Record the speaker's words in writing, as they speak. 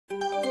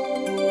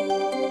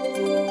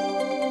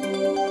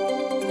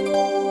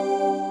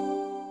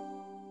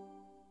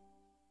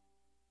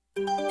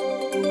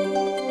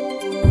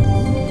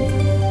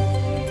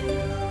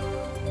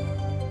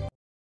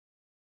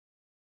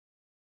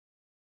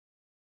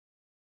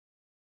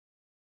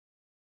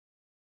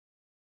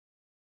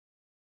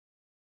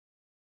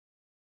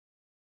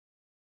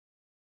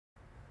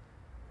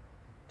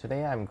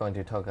Today I'm going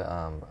to talk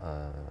a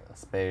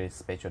very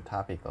special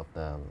topic of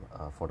the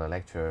for the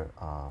lecture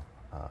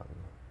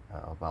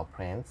about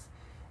plants,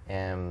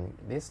 and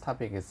this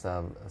topic is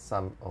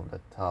some of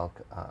the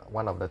talk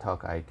one of the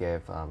talk I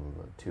gave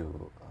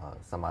to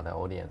some other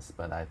audience,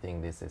 but I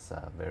think this is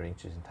a very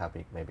interesting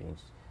topic. Maybe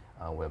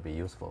will be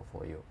useful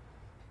for you.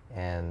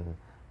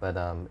 But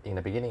in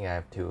the beginning, I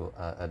have to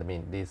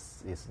admit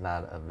this is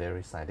not a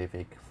very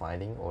scientific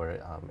finding or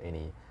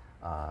any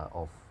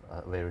of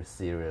very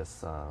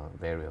serious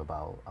value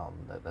about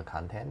the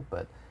content,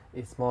 but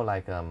it's more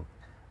like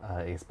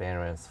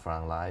experience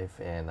from life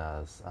and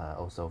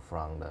also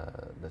from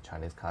the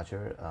Chinese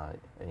culture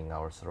in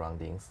our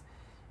surroundings,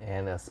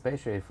 and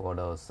especially for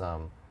those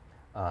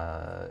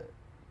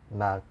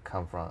not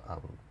come from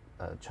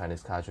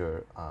Chinese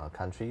culture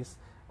countries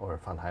or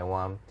from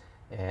Taiwan,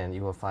 and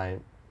you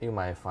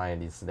might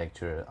find this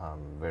lecture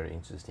very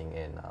interesting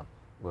and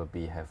will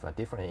have a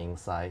different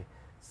insight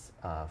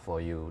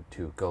for you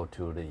to go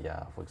to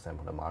the, for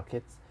example, the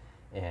markets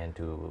and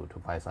to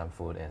buy some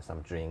food and some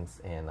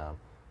drinks, and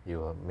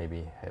you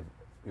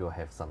will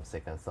have some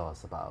second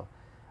thoughts about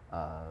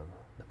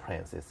the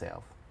plants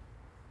itself.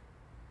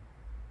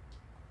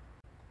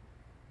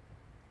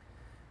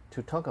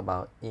 To talk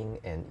about yin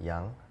and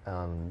yang,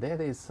 that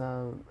is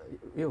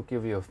will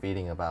give you a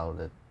feeling about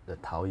the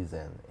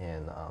Taoism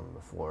and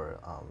for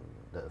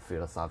the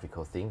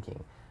philosophical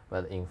thinking,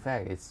 but in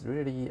fact it's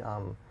really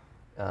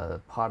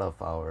part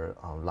of our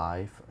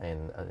life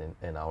and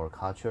our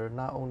culture,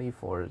 not only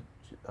for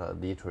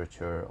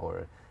literature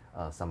or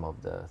some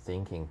of the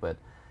thinking, but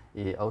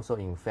it also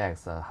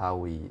affects how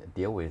we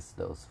deal with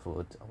those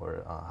food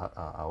or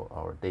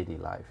our daily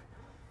life.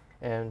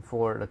 And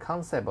for the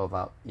concept of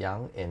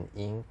yang and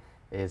yin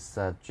is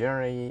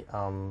generally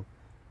kind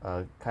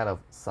of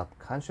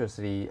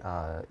subconsciously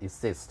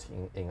exist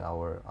in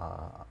our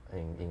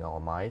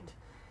mind,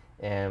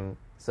 and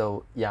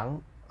so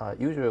yang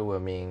usually will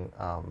mean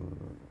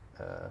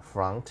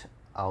front,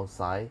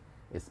 outside,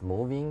 is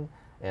moving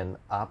and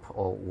up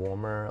or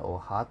warmer or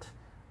hot,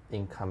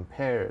 in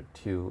compared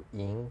to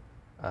yin,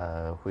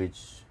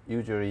 which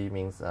usually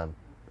means on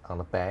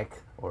the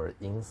back or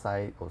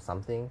inside or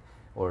something,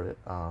 or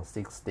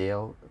sit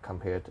still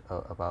compared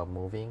about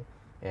moving,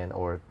 and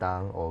or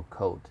down or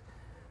cold.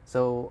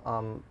 So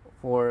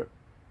for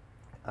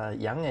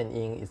yang and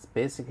yin, it's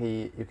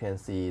basically, you can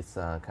see it's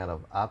a kind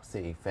of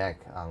opposite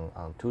effect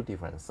on two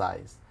different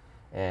sides.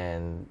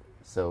 And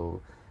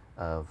so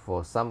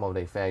for some of the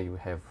effect you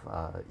have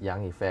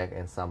yang effect,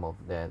 and some of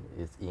that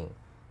is yin.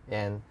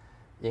 And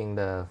in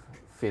the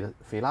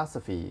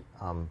philosophy,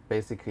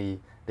 basically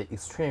the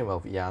extreme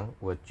of yang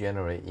will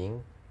generate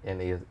yin,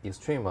 and the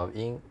extreme of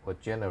yin will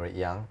generate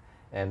yang,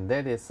 and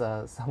that is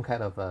some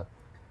kind of a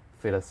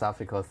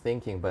philosophical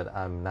thinking, but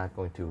I'm not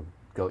going to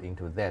go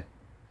into that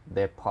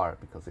part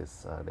because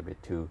it's a little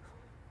bit too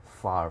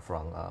far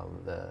from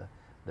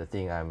the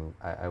thing I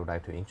would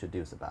like to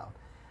introduce about.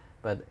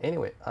 But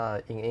anyway,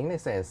 in any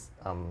sense,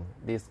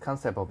 this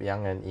concept of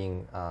yang and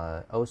yin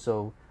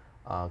also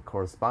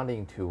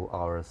corresponding to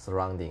our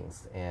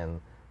surroundings. And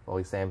for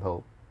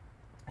example,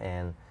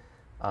 and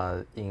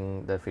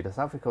in the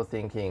philosophical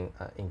thinking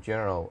in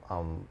general,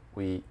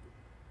 we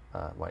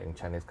in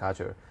Chinese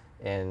culture,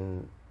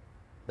 and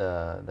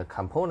the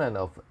component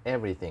of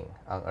everything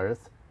on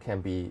Earth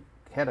can be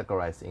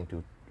categorized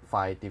into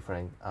 5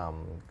 different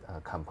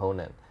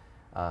components: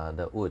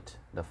 the wood,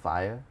 the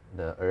fire,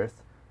 the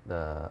earth,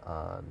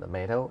 the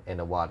metal, and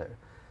the water.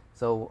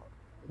 So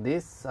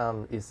this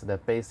is the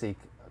basic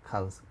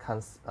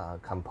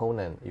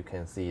component. You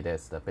can see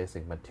that's the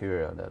basic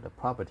material, the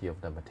property of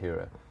the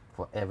material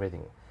for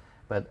everything.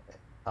 But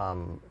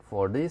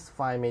for these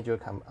 5 major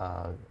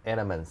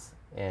elements,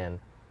 and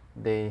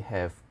they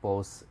have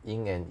both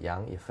yin and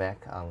yang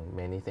effect on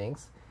many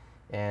things,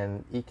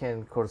 and it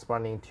can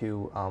corresponding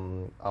to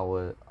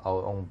our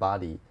own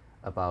body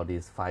about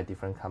these 5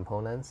 different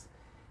components.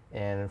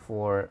 And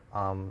for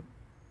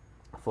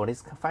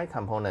these 5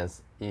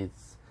 components,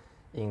 it's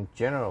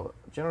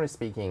generally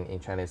speaking, in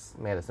Chinese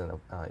medicine,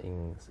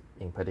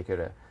 in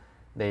particular,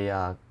 they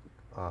are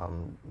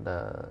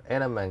the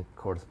element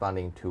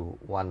corresponding to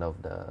one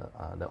of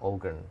the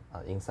organ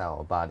inside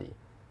our body.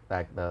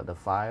 Like the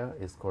fire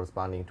is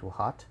corresponding to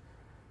heart,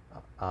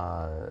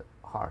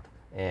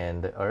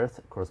 and the earth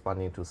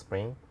corresponding to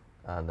spring,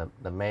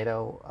 the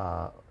metal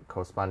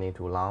corresponding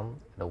to lung,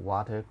 the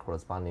water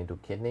corresponding to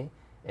kidney,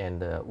 and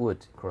the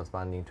wood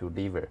corresponding to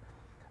liver.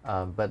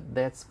 But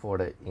that's for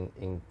the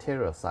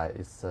interior side.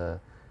 It's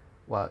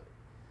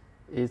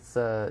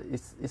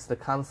it's the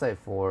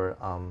concept for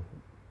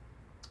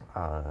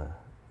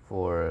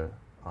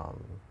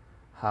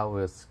how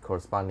it's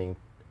corresponding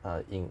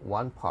in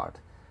one part,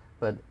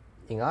 but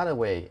in other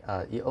way,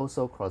 it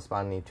also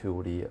corresponding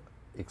to the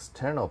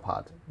external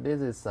part.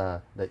 This is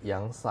the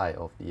yang side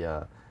of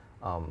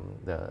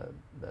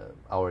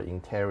our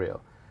interior.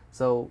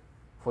 So,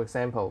 for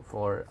example,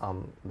 for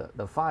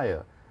the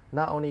fire,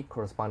 not only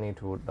corresponding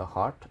to the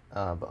heart,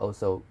 but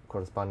also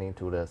corresponding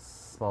to the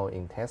small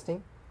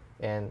intestine,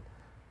 and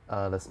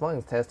the small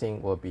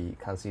intestine will be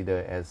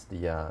considered as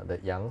the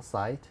yang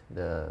side,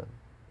 the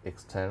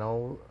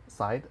external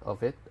side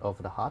of it,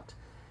 of the heart.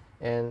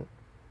 And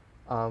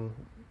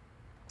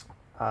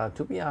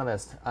to be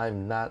honest,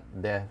 I'm not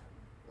that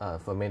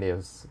familiar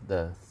with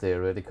the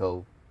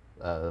theoretical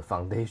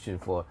foundation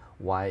for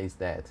why is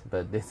that,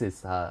 but this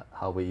is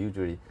how we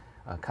usually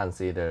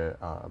consider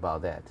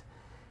about that.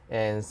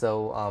 And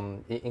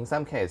so in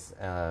some case,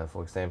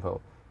 for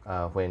example,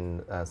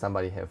 when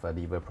somebody have a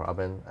liver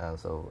problem,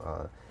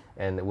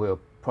 and we'll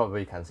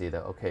probably consider,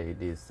 okay,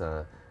 this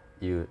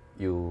you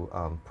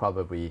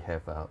probably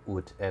have a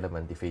wood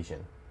element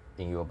deficient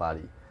in your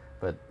body.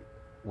 But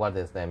what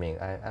does that mean?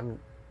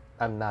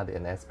 I'm not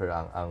an expert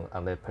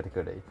on that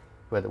particularly,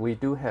 but we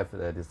do have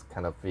this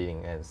kind of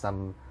feeling, and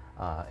some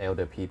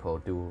elder people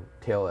do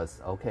tell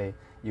us, okay,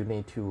 you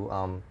need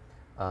to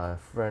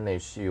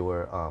furnish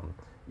your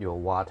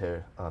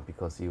water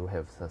because you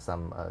have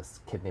some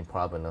kidney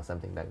problem or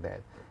something like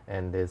that.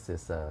 And this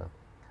is a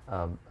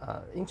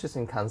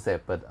interesting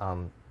concept, but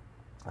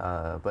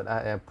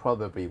I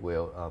probably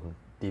will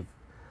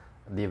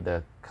leave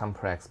the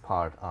complex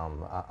part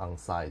on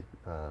side.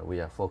 We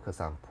are focused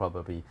on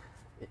probably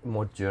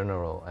more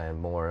general and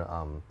more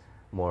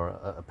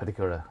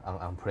particular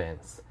on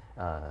plants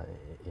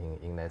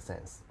in that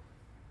sense.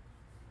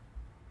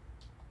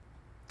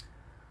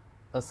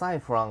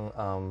 Aside from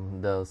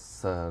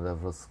those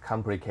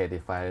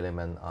complicated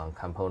 5-element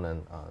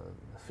component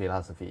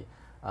philosophy,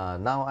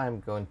 now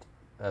I'm going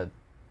to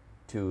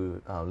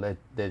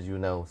let you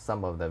know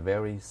some of the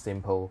very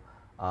simple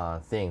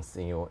things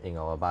in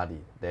our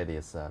body. That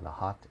is the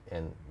hot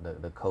and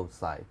the cold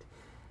side.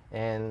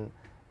 And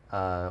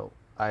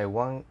I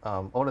want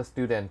all the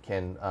students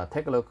can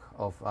take a look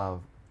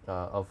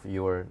of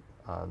your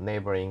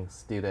neighboring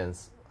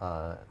students'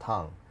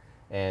 tongue,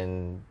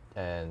 and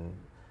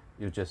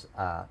you just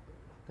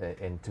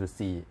and to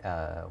see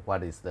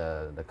what is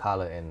the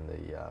color and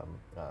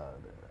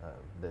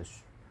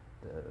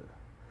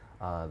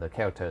the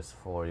characters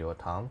for your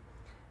tongue.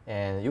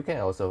 And you can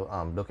also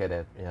look at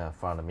it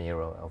from the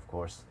mirror, of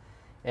course.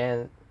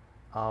 And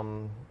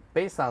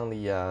based on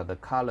the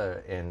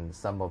color and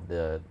some of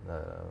the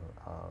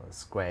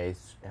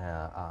scratch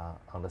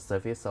on the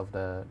surface of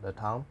the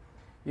tongue,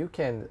 you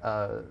can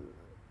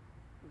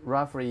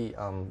roughly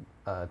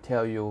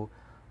tell you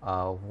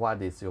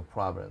what is your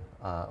problem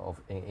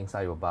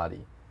inside your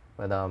body.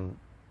 But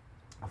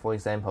for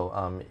example,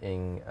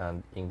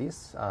 in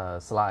this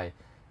slide,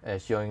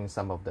 showing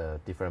some of the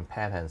different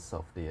patterns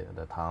of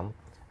the tongue.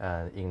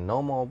 In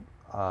normal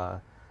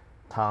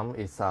tongue,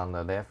 it's on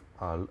the left,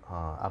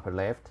 upper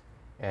left,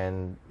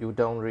 and you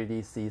don't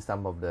really see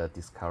some of the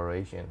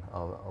discoloration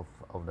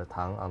of the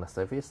tongue on the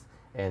surface.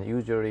 And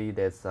usually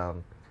that's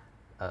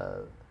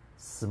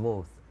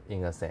smooth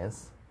in a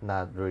sense,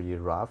 not really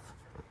rough.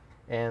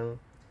 And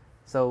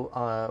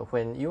so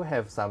when you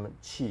have some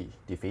qi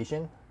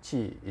deficient,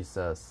 qi is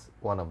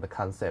one of the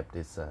concept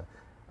is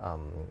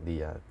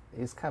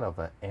it's kind of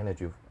an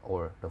energy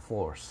or the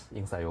force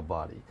inside your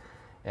body.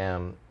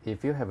 And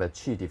if you have a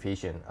qi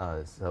deficient,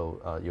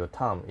 your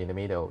tongue in the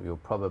middle, you'll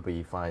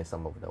probably find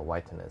some of the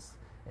whiteness,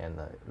 and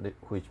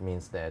which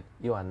means that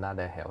you are not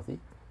that healthy.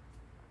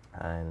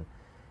 And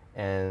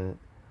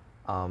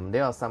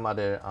there are some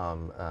other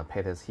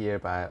patterns here,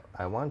 but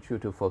I want you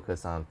to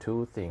focus on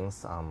two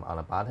things on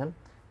the bottom.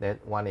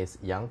 That one is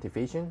yang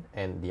deficient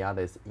and the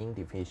other is yin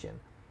deficient.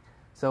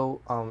 So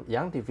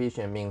yang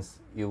deficient means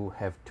you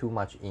have too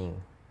much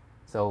yin.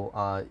 So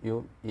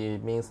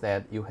it means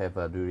that you have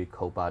a really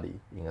cold body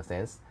in a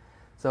sense.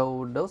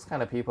 So those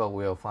kind of people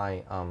will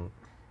find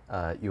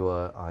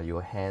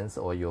your hands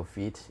or your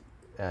feet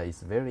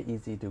is very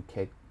easy to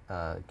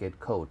get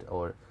cold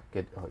or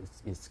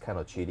it's kind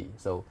of chilly.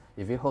 So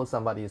if you hold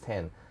somebody's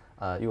hand,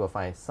 you will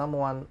find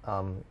someone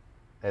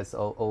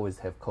always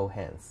have cold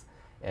hands,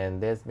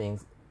 and that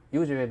means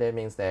usually that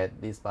means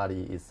that this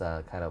body is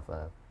kind of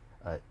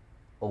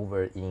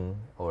over yin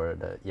or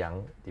the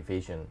yang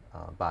deficient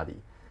body.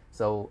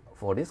 So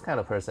for this kind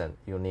of person,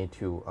 you need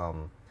to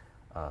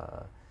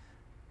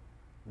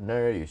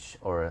nourish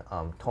or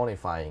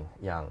tonifying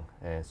yang,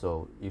 and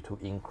so to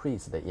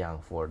increase the yang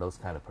for those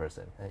kind of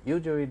person.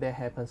 Usually that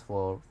happens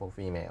for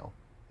female,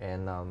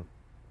 and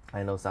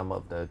I know some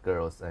of the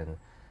girls, and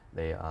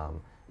they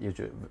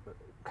usually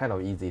kind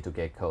of easy to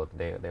get cold.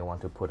 They want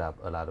to put up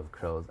a lot of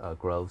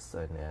growths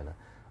and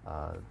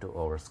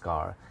or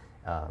scar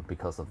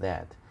because of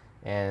that.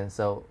 And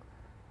so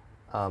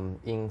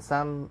in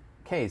some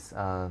case,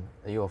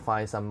 you will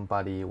find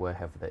somebody will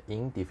have the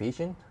yin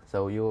deficient,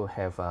 so you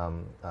have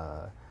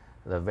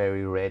the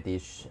very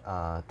reddish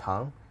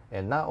tongue,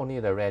 and not only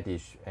the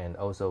reddish, and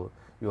also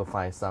you will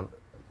find some,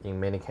 in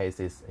many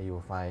cases you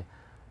will find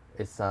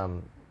it's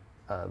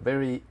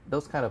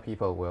those kind of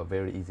people were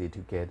very easy to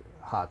get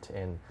hot,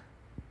 and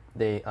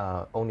they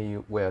only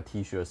wear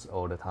t-shirts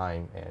all the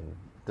time, and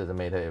doesn't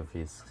matter if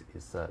it's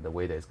the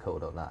weather is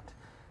cold or not.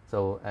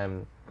 So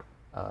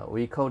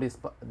we call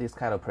this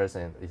kind of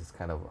person is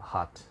kind of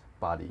hot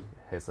body,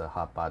 has a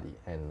hot body,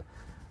 and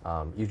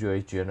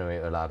usually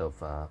generate a lot of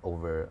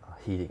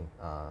overheating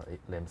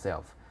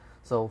themselves.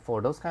 So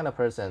for those kind of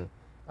person,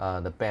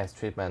 the best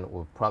treatment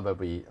would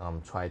probably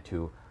try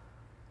to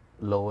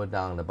lower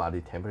down the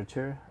body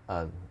temperature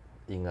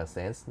in a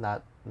sense,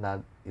 not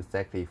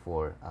exactly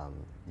for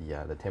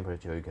the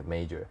temperature you can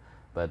measure,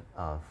 but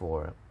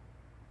for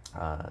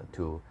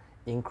to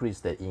increase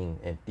the yin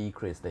and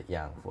decrease the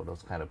yang for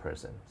those kind of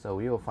person. So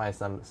you will find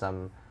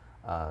some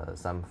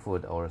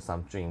food or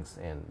some drinks,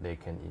 and they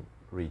can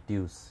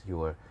reduce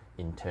your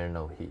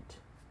internal heat.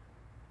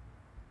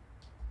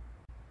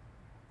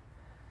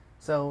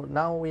 So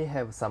now we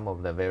have some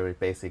of the very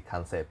basic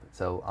concept.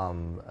 So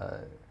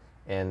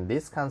and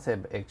this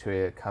concept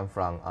actually come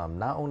from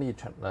not only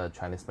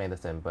Chinese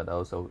medicine, but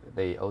also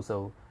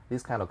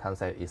this kind of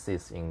concept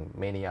exists in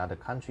many other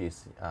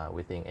countries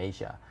within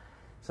Asia.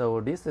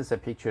 So this is a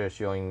picture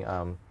showing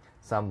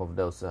some of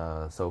those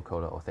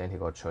so-called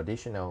authentic or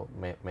traditional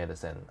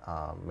medicine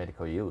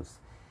medical use.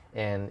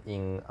 And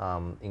in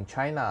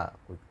China,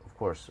 of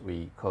course,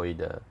 we call it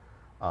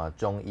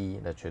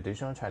Zhongyi, the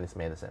traditional Chinese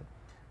medicine.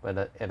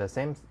 But at the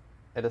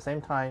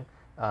same time,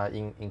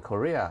 in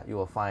Korea, you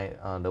will find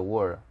the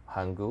word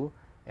Hangul,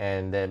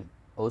 and that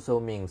also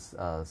means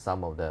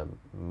some of the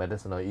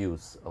medicinal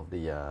use of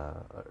the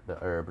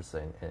herbs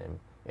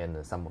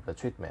and some of the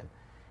treatment.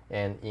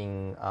 And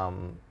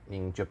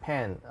in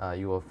Japan,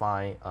 you will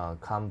find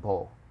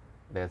Kanpo,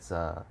 that's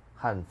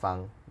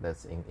Hanfang,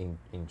 that's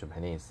in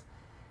Japanese.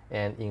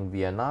 And in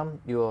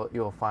Vietnam, you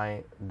will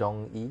find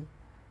Dong Yi,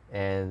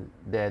 and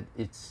that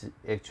it's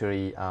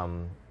actually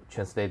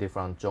translated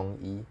from Zhong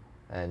Yi.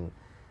 And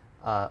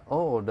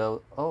all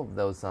of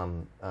those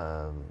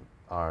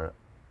are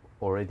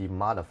already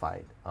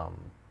modified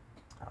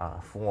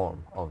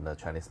form of the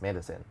Chinese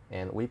medicine.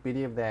 And we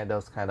believe that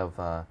those kind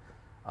of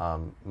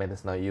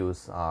medicinal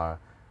use are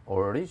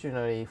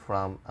originally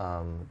from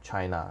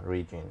China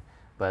region,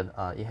 but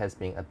it has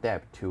been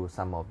adapted to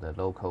some of the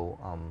local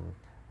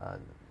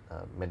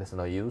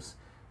medicinal use.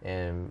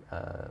 And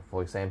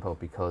for example,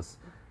 because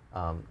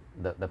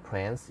the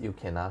plants you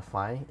cannot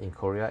find in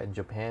Korea and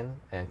Japan,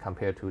 and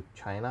compared to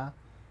China,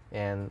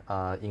 and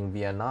in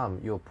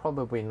Vietnam you'll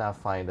probably not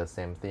find the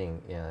same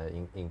thing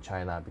in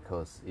China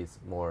because it's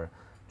more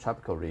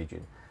tropical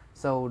region.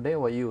 So they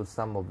will use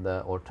some of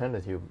the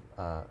alternative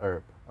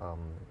herb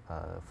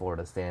for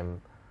the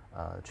same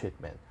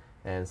treatment,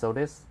 and so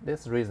this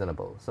is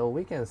reasonable. So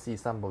we can see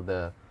some of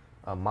the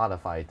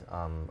modified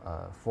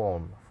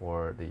form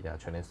for the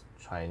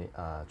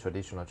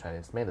traditional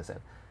Chinese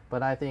medicine.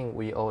 But I think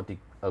we all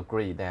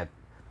agree that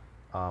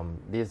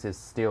this is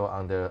still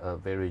under a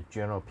very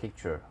general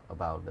picture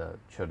about the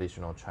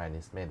traditional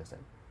Chinese medicine.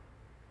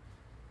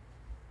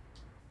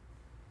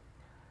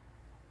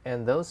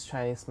 And those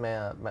Chinese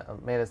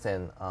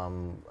medicine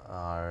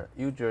are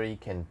usually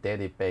can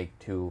date back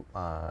to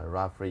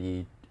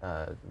roughly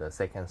the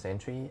 2nd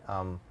century,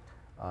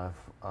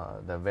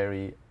 the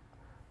very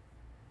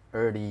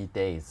early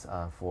days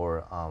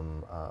for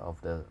of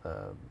the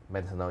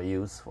medicinal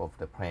use of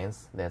the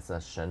plants. That's a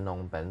神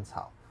农本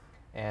草.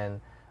 And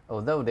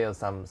although there's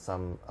some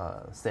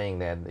saying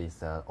that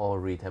it's all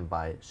written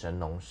by 神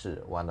农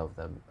氏, one of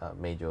the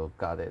major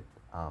goddess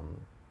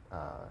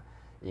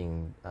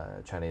in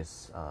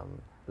Chinese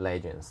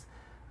legends,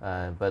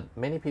 but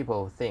many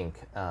people think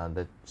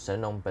that 神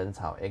农本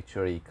草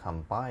actually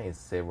combines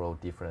several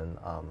different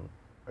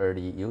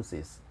early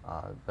uses,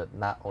 but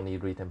not only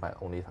written by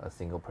only a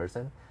single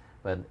person.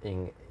 But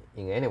in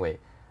anyway,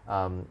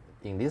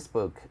 in this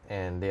book,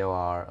 and there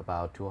are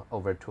about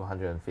over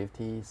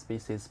 250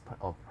 species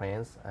of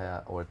plants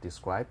or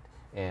described,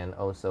 and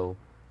also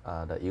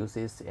the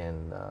uses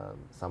and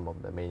some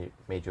of the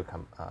major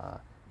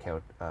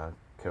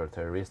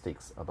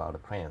characteristics about the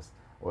plants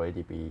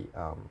already be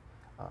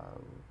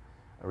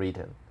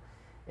written.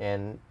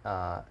 And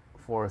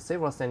for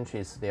several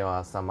centuries, there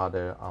are some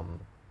other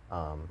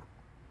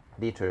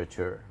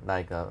literature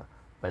like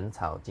本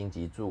草经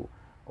籍注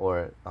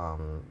or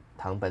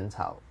唐本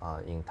草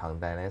in Tang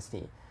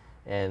Dynasty.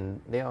 And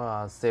there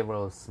are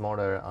several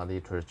smaller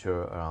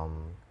literature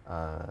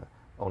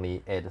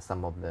only add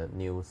some of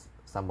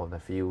the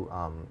few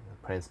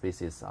plant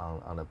species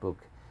on the book.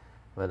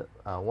 But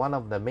one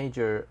of the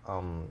major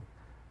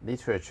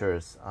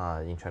literatures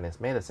in Chinese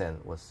medicine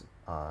was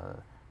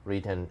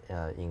written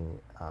in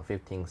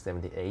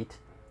 1578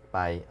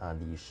 by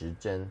Li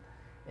Shizhen,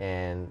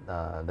 and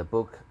the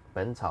book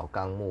本草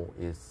纲目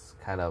is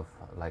kind of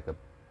like a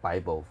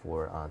Bible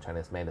for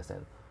Chinese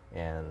medicine,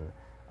 and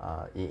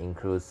it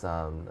includes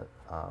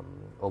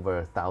over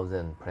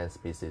 1,000 plant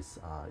species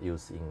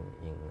used in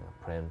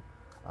plant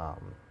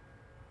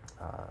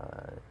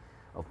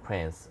of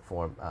plants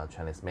for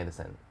Chinese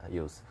medicine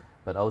use.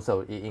 But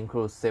also it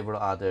includes several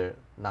other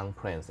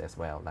non-plants as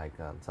well, like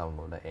some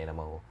of the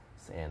animals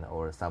and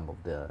or some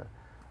of the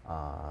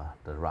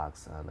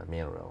rocks, the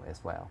mineral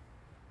as well.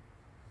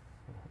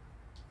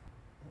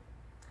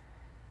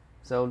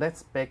 So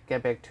let's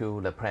get back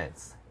to the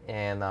plants.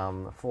 And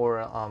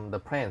for the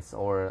plants,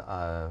 or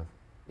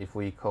if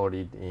we call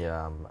it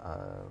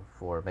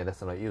for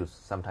medicinal use,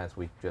 sometimes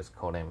we just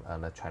call them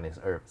the Chinese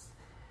herbs.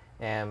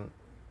 And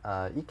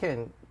it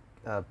can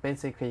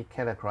basically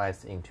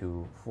categorize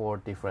into 4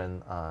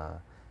 different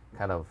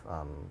kind of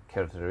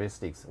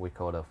characteristics. We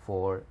call the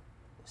 4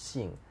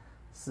 xing,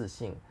 4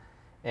性,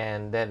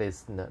 and that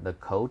is the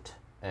cold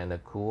and the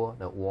cool,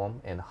 the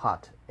warm and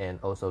hot, and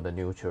also the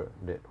neutral,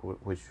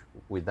 which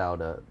without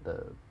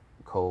the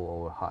cold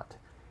or hot.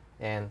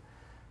 And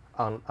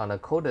on the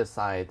colder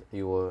side,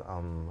 you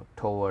will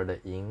toward the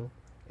yin,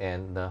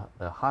 and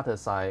the hotter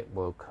side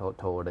will go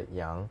toward the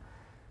yang.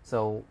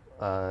 So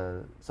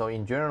so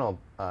in general,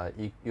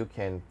 you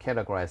can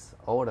categorize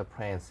all the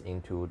plants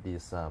into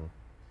these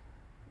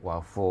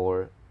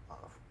 4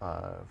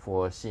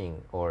 xing,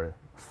 or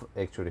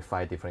actually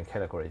 5 different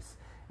categories,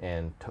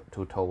 and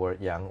to toward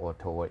yang or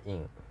toward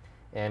yin.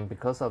 And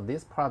because of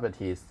these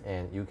properties,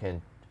 and you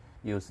can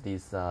use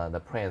these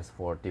the plants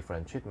for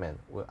different treatment.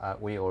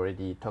 We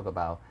already talked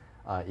about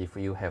if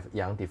you have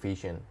yang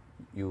deficient,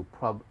 you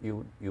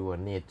will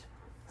need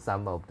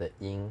some of the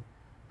yin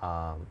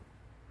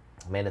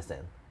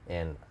medicine,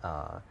 and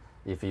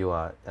if you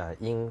are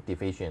yin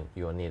deficient,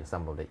 you will need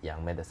some of the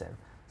yang medicine.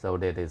 So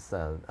that is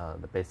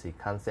the basic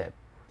concept.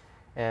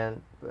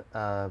 And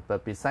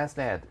but besides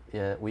that,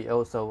 we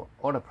also,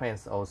 all the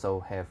plants also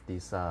have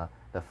these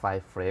the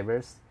 5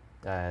 flavors,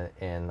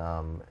 and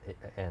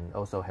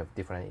also have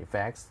different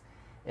effects.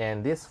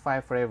 And these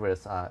 5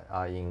 flavors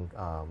are in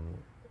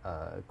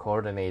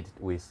coordinated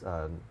with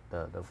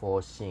the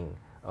 4 xing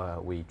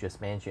we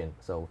just mentioned.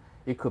 So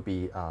it could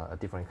be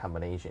different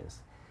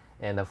combinations.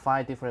 And the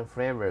 5 different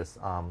flavors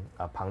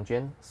are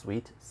pungent,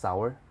 sweet,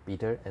 sour,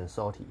 bitter, and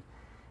salty.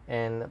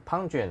 And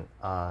pungent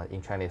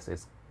in Chinese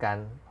is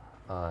gan.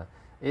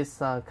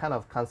 It's a kind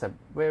of concept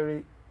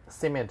very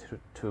similar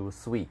to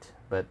sweet,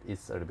 but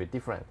it's a little bit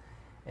different.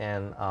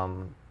 And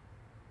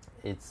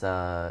it's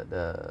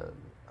the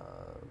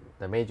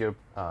major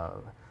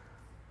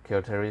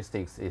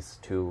characteristics is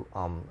to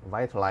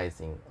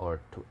vitalizing or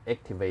to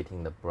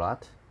activating the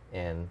blood,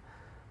 and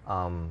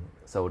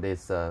so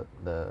this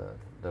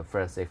the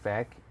first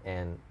effect.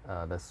 And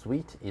the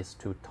sweet is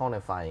to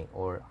tonifying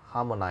or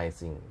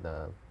harmonizing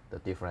the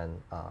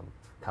different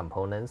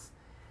components.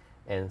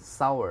 And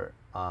sour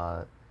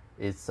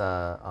is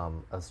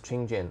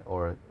astringent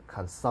or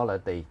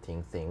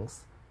consolidating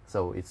things.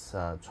 So it's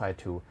try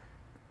to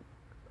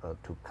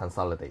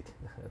consolidate,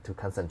 to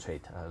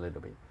concentrate a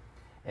little bit.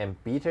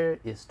 And bitter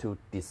is to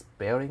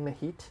dispelling the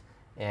heat.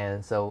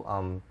 And so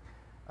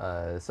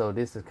so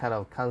this is kind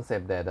of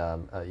concept that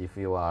if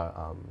you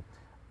are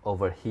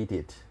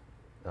overheated,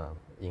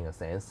 in a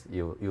sense,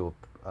 you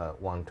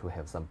want to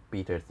have some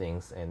bitter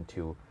things and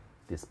to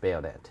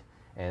dispel that,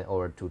 and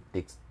or to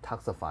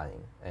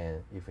detoxifying.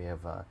 And if you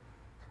have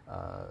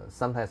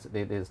sometimes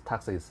this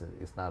toxic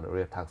is not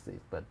real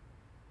toxic, but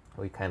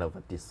we kind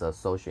of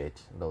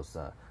disassociate those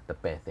the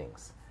bad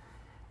things.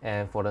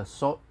 And for the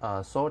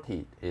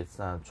salty, it's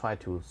try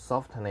to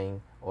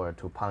softening or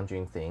to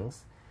pungent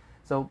things.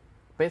 So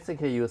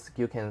basically, you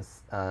can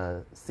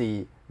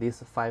see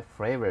these 5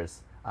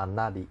 flavors are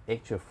not the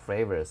actual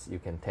flavors you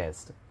can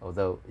test,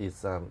 although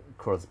it's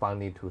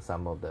corresponding to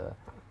some of the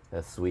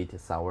sweet,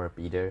 sour,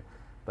 bitter.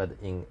 But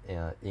in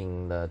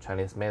the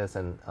Chinese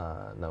medicine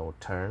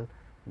term,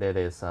 that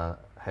is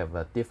have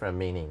a different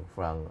meaning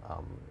from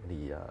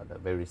the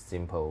very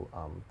simple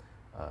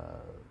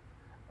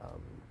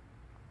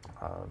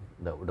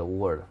the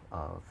word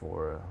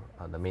for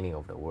the meaning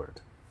of the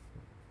word.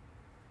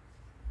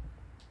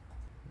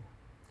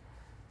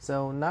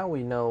 So now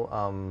we know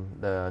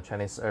the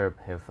Chinese herb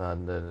have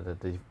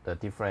the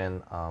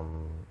different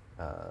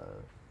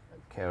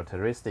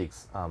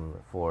characteristics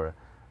for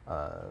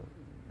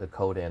the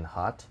cold and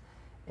hot,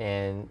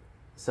 and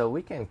so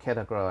we can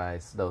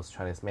categorize those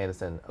Chinese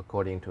medicine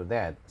according to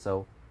that.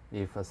 So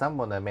if some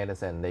of the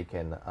medicine, they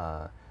can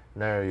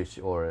nourish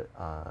or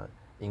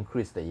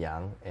increase the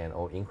yang and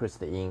or increase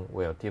the yin,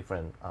 will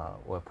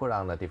put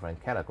on the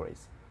different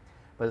categories.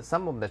 But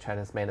some of the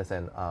Chinese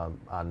medicine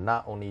are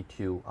not only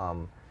to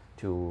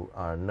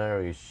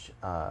nourish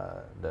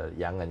the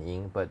yang and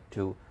yin, but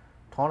to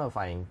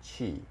tonifying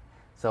qi.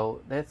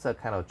 So that's a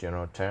kind of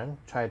general term.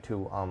 Try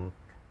to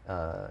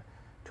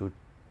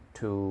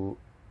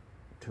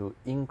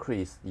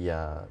increase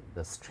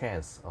the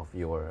strength of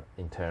your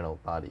internal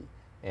body.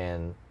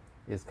 And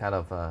it's kind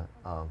of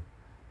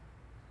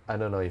I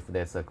don't know if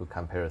that's a good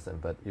comparison,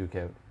 but you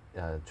can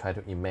try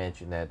to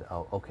imagine that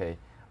okay,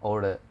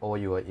 all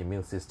your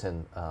immune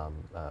system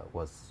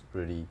was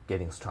really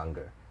getting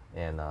stronger,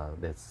 and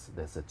that's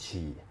a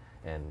qi,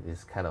 and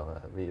it's kind of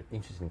a really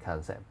interesting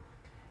concept.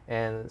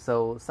 And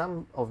so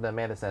some of the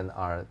medicine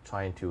are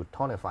trying to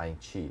tonify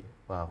qi,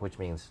 which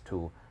means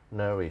to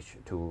nourish,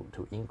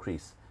 to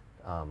increase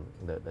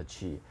the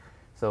qi.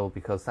 So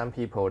because some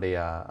people, they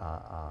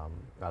are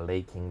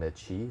lacking the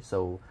qi,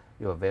 so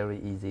you are very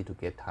easy to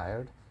get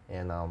tired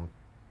and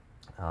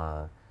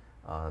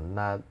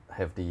not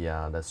have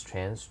the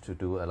strength to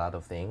do a lot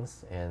of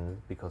things,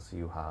 and because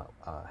you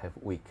have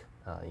weak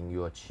in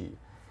your qi.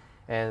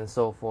 And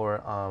so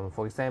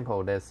for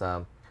example, there's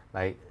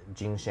like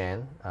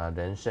ginseng,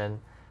 renshen,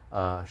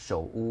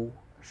 shou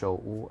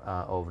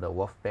of the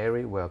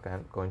wolfberry. We're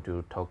going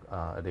to talk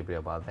a little bit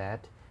about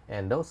that.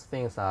 And those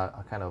things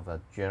are kind of a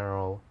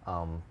general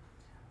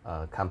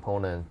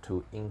component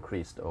to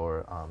increase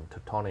or to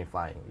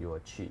tonifying your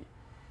qi.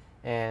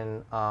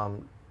 And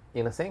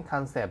in the same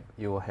concept,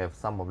 you will have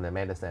some of the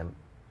medicine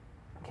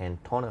can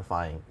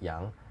tonifying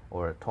yang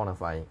or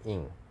tonifying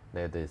yin.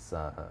 That is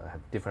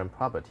have different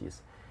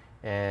properties,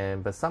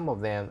 but some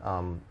of them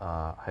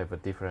have a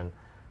different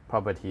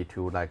property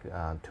to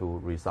to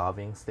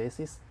resolving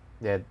stasis.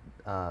 That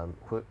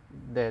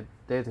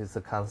is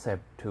a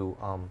concept to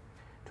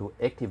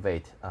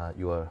activate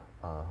your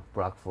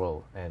blood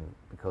flow. And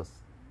because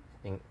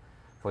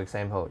for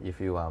example,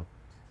 if you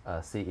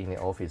sit in the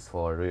office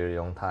for a really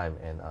long time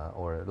and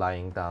or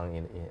lying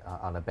down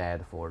on a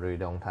bed for a really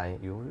long time,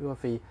 you will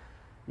feel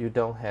you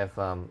don't have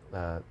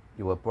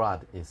your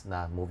blood is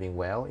not moving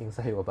well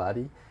inside your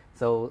body.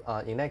 So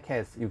in that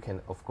case, you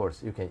can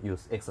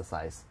use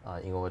exercise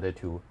in order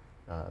to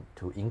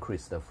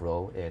increase the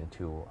flow and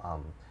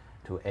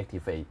to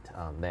activate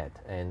that.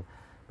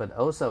 But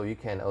also you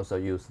can also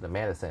use the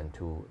medicine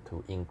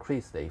to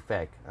increase the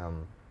effect,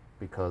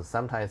 because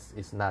sometimes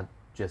it's not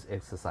just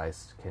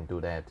exercise can do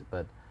that,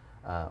 but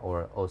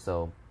or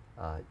also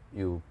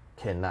you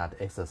cannot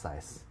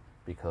exercise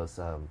because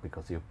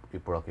you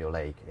broke your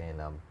leg,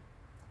 and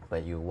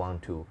but you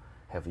want to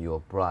have your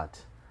blood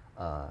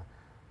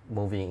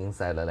moving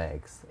inside the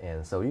legs,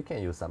 and so you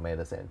can use some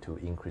medicine to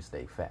increase the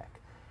effect.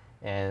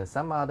 And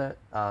some other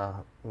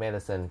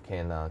medicine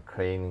can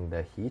clean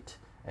the heat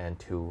and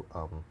to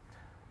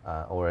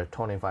or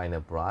tonify the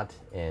blood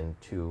and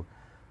to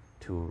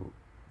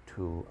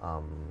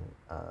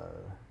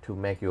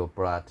make your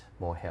blood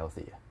more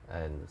healthy.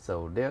 And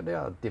so there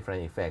are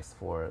different effects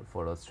for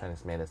those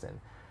Chinese medicine.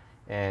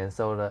 And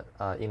so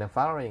in the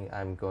following,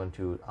 I'm going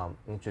to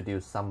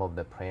introduce some of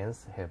the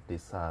plants have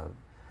this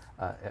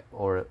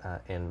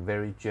and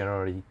very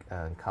generally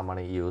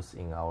commonly used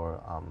in our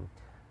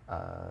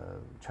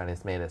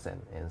Chinese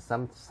medicine. And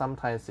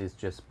sometimes it's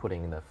just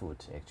putting in the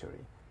food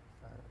actually.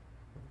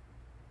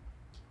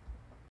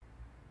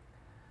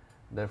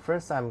 The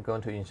first I'm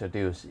going to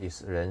introduce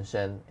is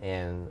renshen,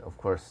 and of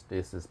course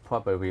this is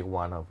probably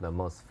one of the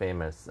most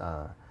famous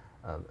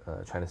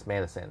Chinese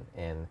medicine,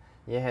 and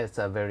it has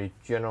a very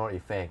general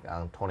effect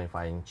on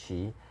tonifying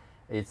qi.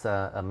 It's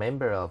a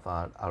member of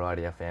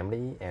Aralia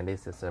family, and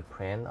this is a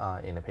plant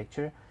in the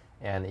picture,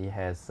 and it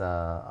has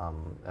a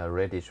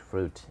reddish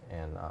fruit,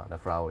 and the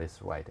flower is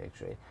white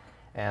actually.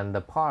 And the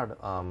part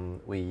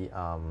we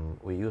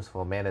use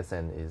for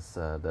medicine is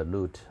the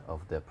root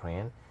of the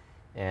plant,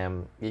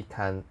 and it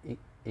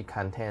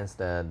contains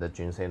the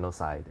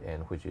ginsenoside,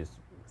 and which is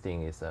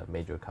a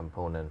major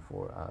component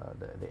for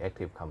the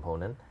active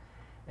component,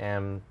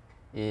 and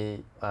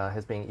it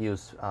has been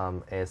used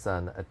as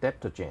an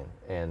adaptogen.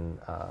 And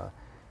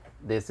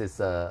this is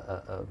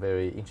a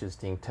very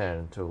interesting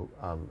term to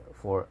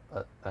for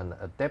an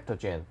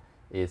adaptogen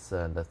is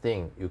the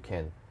thing you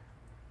can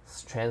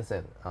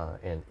strengthen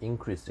and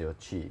increase your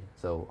qi,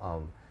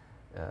 so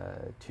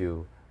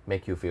to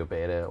make you feel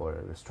better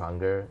or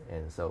stronger.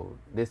 And so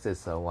this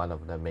is one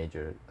of the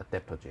major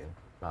adaptogen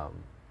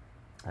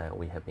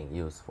we have been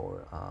used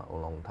for a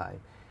long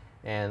time.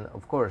 And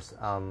of course,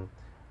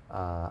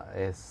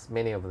 as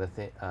many of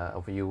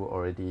of you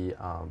already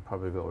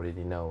probably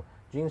already know,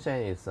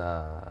 ginseng is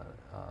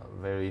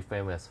very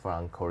famous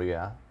from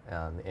Korea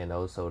and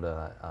also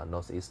the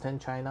northeastern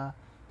China.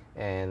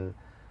 And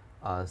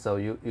so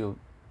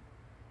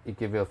it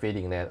gives you a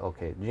feeling that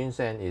okay,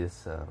 ginseng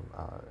is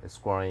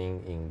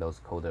growing in those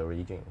colder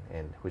regions,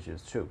 and which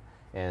is true.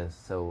 And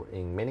so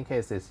in many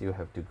cases you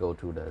have to go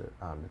to the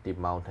deep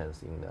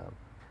mountains in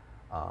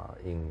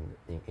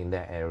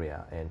that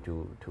area and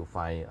to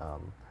find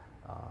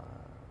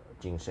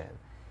ginseng.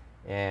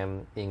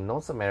 And in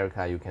North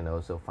America you can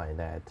also find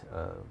that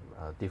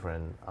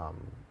different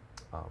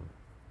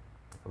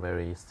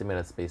very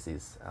similar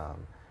species,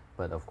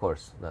 but of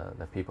course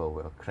the people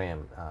will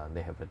claim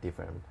they have a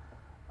different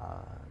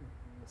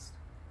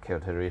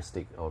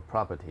characteristic or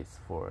properties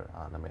for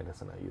the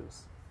medicinal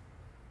use.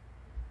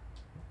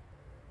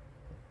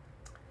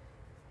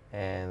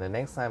 And the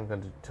next I'm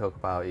going to talk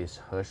about is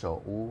He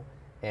Shou Wu,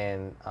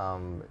 and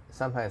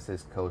sometimes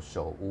it's called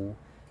Shou Wu,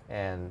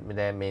 and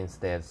that means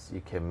that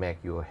you can make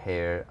your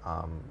hair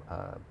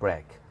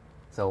black.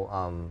 So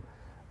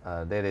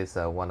that is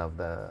one of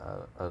the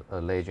a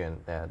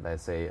legend that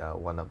let's say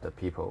one of the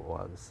people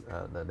was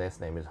the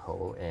last name is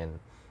Ho, and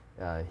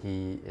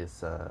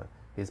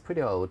he's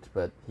pretty old,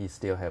 but he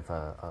still have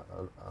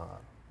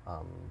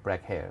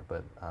black hair.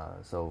 But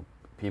so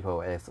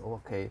people ask,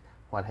 okay,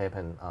 what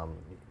happened?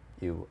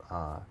 You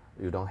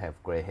don't have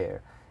gray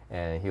hair,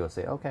 and he will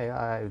say, okay,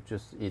 I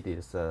just eat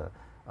this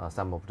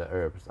some of the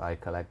herbs I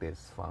collected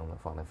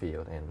from the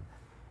field,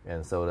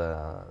 and so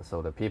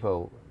the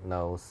people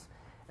knows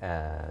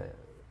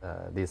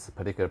this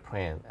particular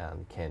plant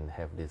can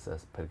have this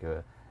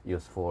particular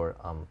use for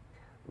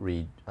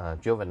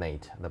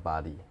rejuvenate the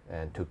body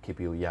and to keep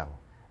you young.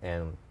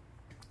 And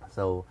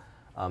so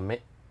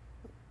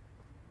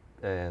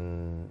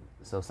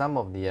some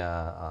of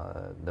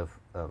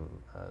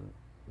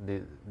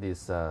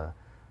this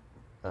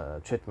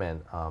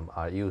treatment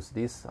are used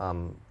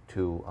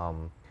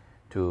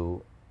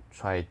to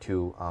try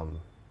to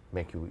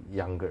make you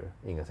younger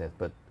in a sense,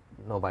 but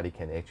nobody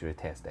can actually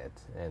test that.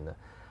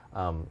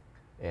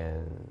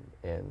 And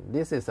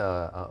this is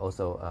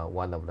also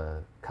one of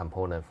the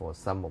components for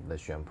some of the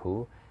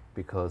shampoo,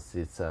 because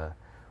it's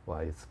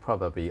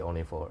probably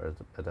only for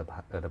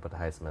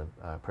advertisement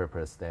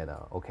purpose that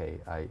okay,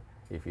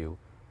 if you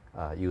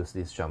use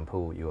this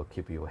shampoo, you will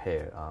keep your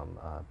hair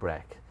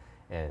black.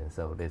 And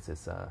so this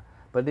is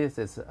but this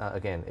is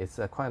again, it's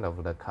a kind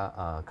of the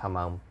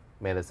common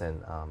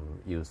medicine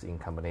used in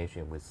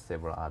combination with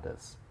several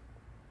others.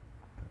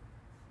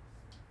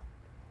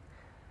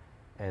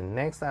 And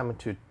next I'm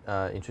to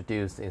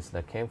introduce is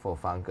the camphor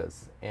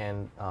fungus.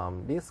 And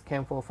this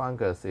camphor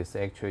fungus is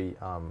actually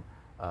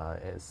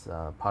is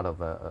part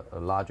of a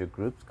larger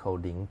group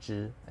called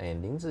Lingzhi.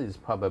 And Lingzhi is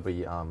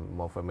probably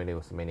more familiar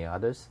with many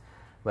others.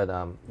 But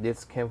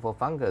this camphor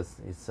fungus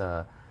is,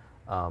 I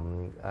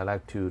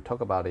like to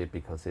talk about it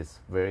because it's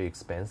very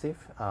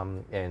expensive.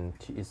 And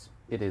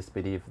it is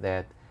believed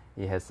that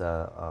it has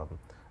a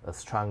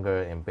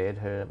stronger and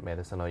better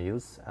medicinal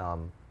use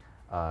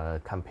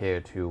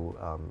compared to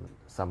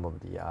some of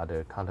the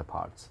other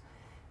counterparts.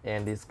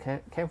 And this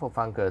camphor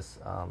fungus,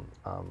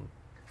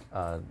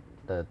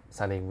 the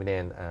scientific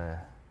name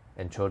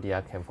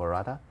Anchodia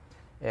camphorata,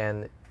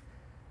 and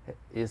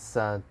is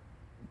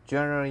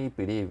generally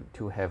believed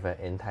to have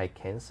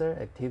anti-cancer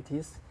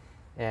activities.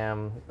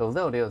 And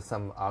although there are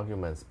some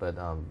arguments, but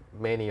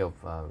many of,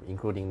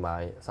 including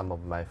some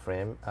of my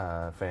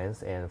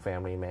friends and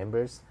family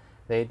members,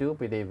 they do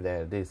believe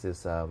that this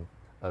is a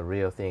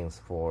real thing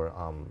for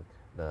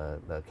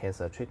the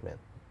cancer treatment.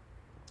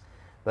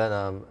 But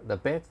the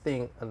bad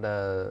thing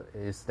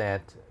is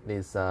that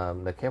this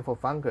the camphor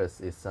fungus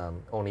is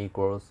only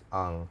grows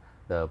on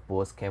the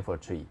Boer's camphor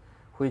tree,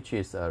 which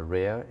is a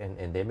rare and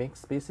endemic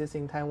species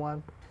in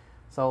Taiwan.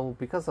 So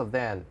because of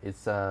that,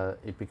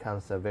 it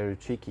becomes very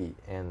tricky,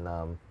 and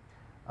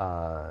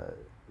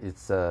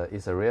it's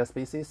a rare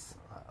species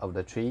of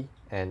the tree,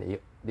 and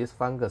this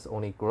fungus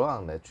only grow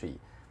on the tree.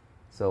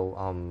 So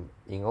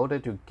in order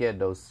to get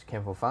those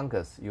camphor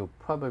fungus, you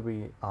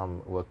probably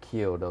will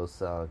kill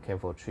those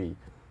camphor tree,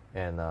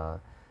 and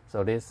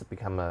so this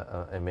become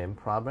a main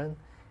problem.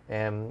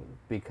 And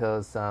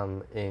because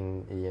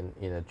in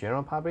the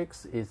general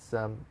publics, it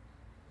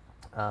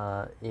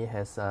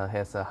has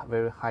a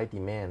very high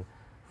demand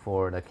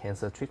for the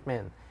cancer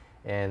treatment,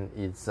 and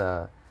it's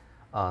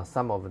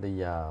some of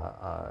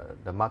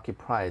the market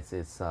price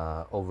is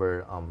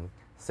over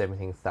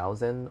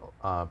 17,000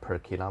 per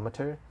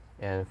kilometer,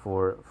 and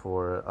for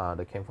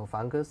the camphor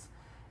fungus,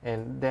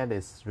 and that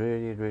is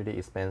really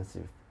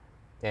expensive.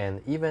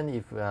 And even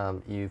if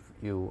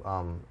you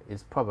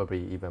it's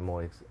probably even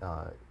more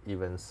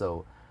even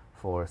so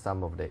for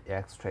some of the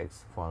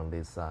extracts from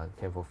this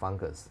camphor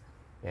fungus,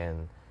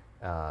 and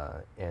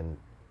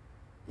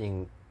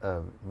in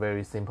a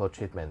very simple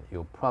treatment,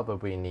 you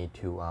probably need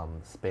to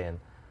spend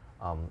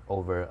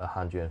over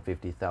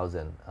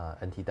 150,000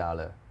 NT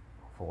dollar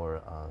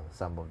for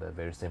some of the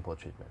very simple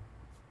treatment.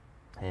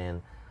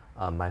 And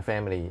my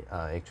family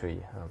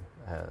actually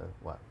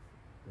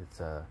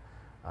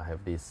I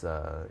have this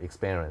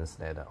experience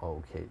that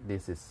okay,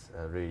 this is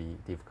really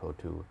difficult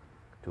to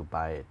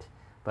buy it.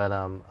 But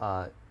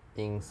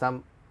in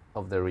some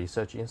of the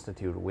research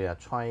institute, we are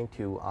trying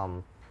to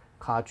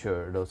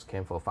culture those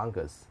camphor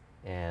fungus,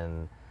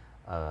 and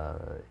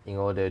in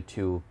order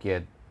to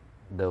get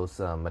those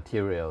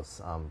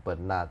materials, but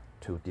not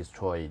to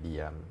destroy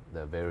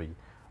the very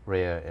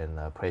rare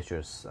and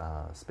precious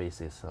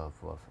species of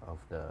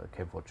the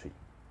camphor tree.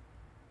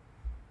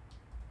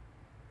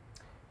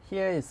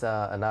 Here is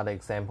another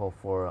example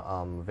for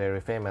very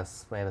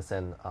famous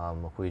medicine,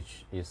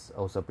 which is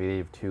also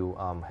believed to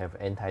have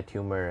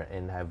anti-tumor,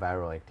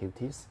 antiviral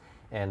activities,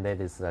 and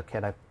that is the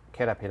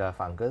caterpillar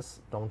fungus,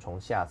 冬虫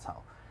夏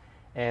草.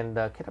 And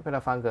the caterpillar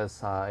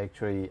fungus are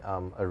actually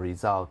a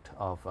result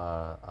of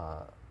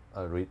a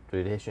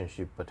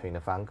relationship between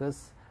the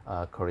fungus,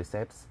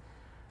 cordyceps,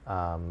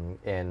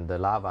 and the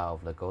larva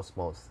of the ghost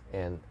moth.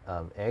 And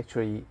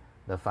actually,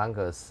 the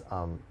fungus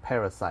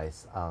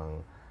parasites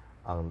on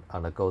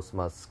the ghost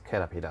moth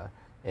caterpillar,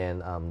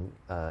 and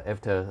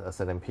after a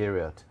certain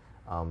period,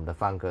 the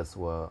fungus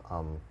will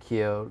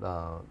kill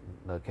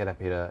the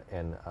caterpillar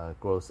and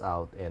grows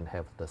out and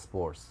have the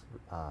spores.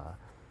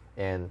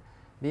 And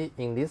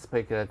in this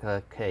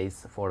particular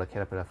case, for the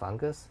caterpillar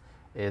fungus,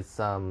 it's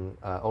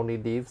only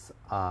lives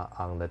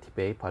on the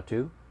Tibet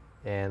plateau,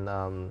 and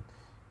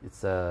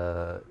it's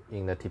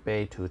in the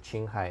Tibet to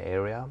Qinghai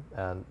area.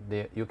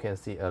 There you can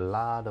see a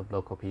lot of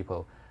local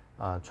people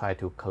try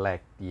to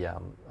collect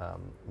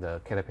the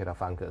caterpillar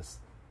fungus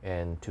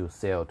and to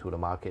sell to the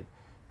market,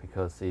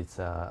 because it's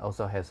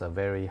also has a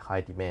very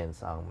high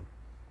demands on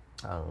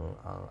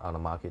the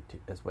market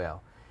as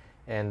well.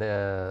 And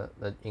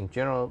in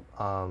general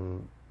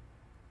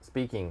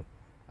speaking,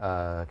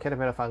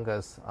 caterpillar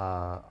fungus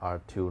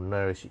are to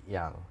nourish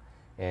young,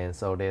 and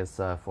so there's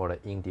for the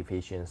ink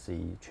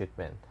deficiency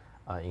treatment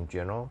in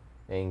general,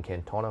 and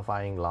can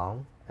tonifying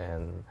lung,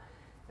 and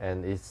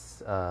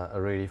it's a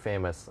really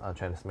famous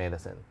Chinese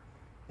medicine,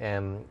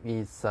 and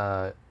it's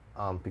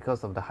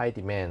because of the high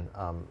demand.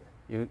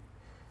 You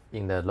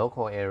in the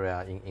local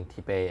area in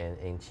Tibet and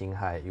in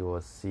Qinghai, you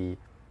will see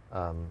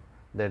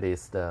that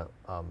is the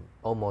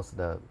almost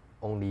the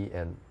only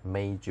and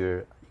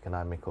major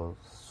economical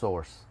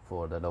source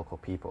for the local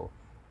people.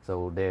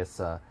 So there's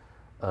a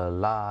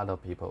lot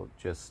of people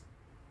just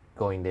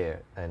going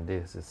there, and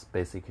this is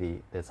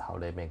basically that's how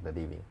they make the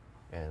living,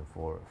 and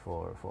for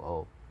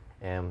all.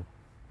 And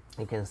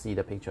you can see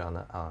the picture on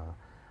the,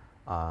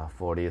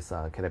 for this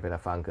caterpillar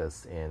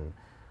fungus, and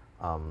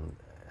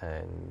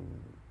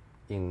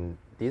in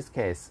this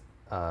case,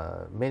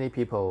 many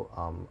people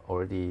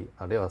already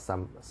there was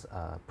some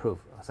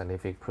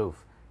scientific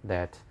proof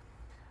that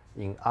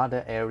in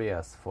other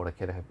areas for the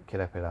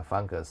caterpillar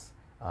fungus,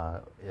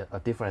 a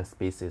different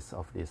species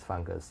of this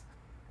fungus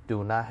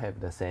do not have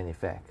the same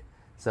effect.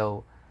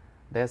 So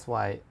that's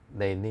why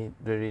they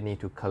really need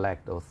to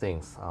collect those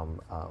things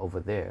over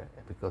there,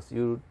 because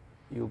you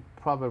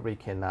probably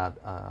cannot.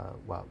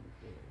 Well,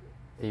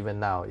 even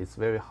now it's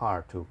very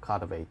hard to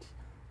cultivate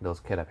those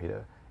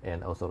caterpillar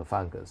and also the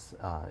fungus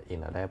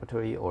in a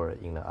laboratory or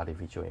in an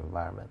artificial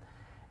environment,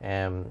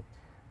 and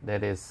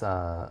that is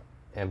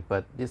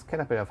but this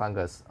caterpillar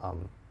fungus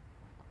on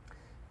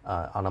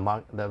the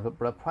market,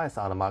 the price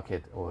on the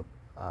market or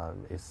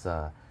is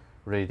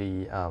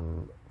really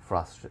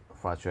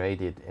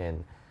fluctuated,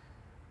 and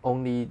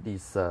only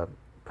this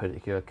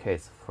particular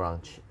case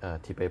from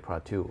Tibet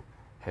Plateau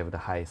have the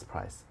highest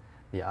price.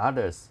 The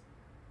others,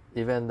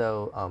 even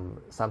though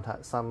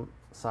sometimes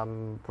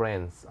some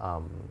brands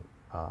are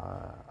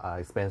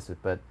expensive,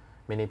 but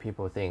many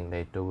people think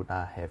they do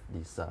not have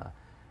these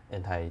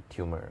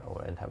anti-tumor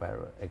or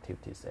antiviral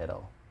activities at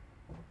all.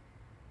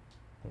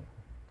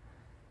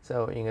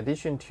 So in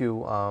addition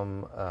to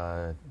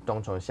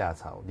dongchong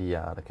xiacao,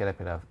 the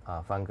caterpillar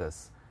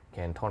fungus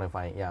can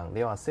tonify young,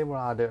 there are several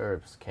other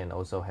herbs can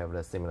also have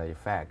the similar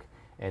effect,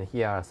 and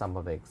here are some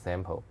of the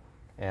example.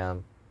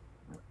 And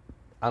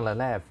on the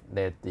left,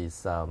 that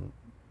is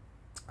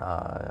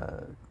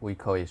we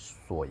call it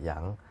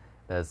shuoyang.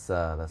 That's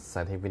the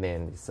scientific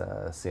name is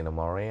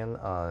Cinnamomorium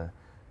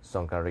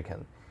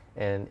songaricum,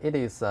 and it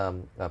is a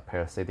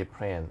parasitic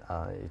plant.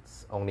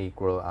 It's only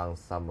grow on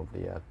some of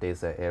the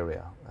desert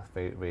area,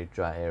 very very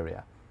dry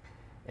area,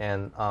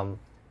 and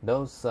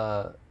those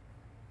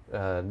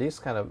this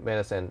kind of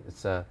medicine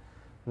is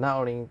not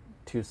only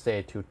to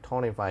say to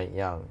tonify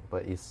young,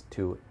 but it's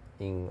to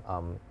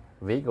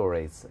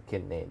invigorate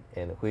kidney,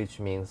 and which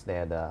means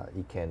that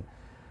it can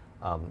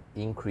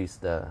increase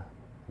the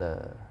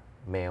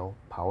male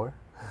power,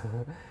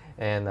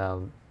 and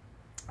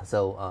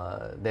so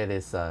that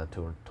is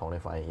to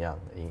tonify young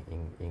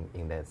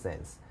in that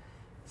sense.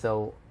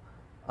 So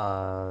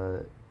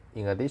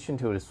in addition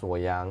to the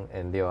shuoyang,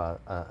 and there are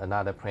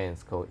another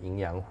plants called yin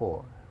yang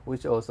huo,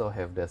 which also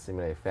have the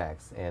similar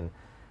effects, and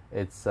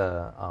it's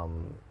in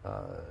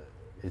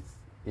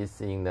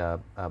the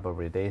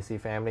Barbaridaceae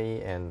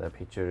family, and the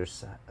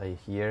pictures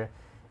here,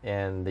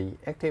 and the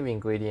active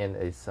ingredient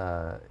is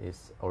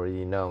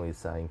already known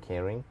is in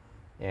caring,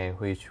 and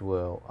which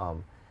will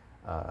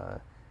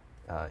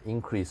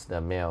increase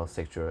the male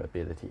sexual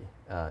ability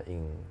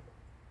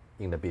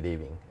in the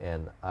believing,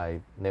 and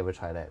I never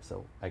tried that,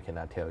 so I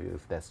cannot tell you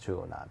if that's true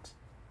or not.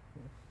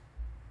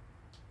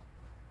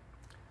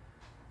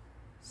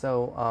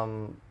 So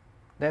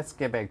let's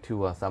get back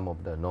to some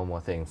of the normal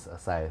things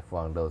aside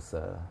from those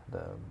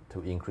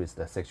to increase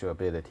the sexual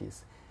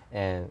abilities.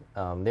 And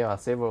there are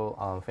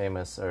several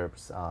famous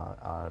herbs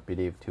are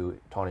believed to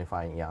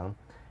tonify young,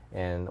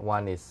 and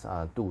one is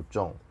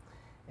duzhong,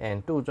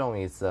 and duzhong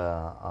is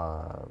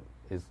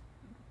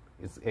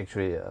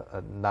actually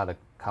not a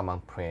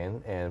common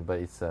plant, but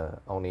it's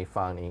only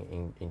found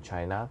in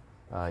China,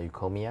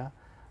 Euphorbium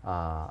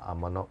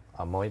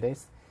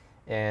amoides,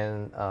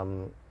 and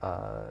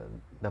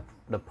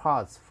the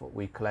parts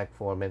we collect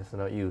for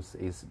medicinal use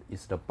is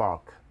the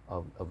bark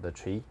of the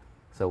tree.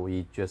 So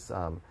we just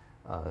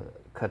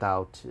cut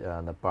out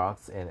the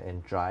barks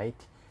and dry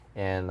it,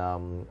 and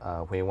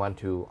when we want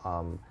to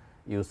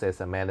use as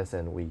a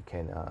medicine, we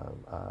can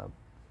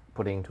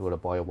put into the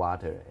boiled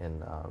water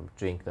and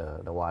drink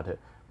the water,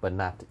 but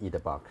not eat the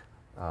bark.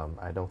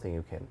 I don't think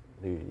you can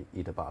really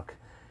eat the bark.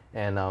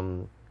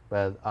 And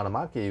but on the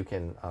market you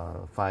can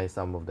find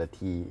some of the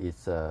tea.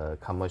 It's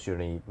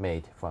commercially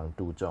made from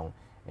duzhong,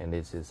 and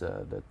this is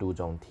the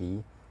duzhong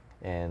tea,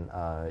 and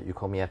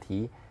Euphorbium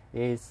tea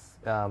is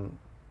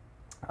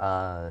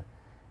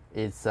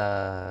it's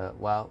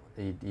well,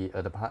 the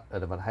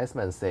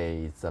advertisements say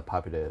it's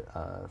popular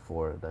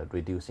for the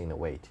reducing the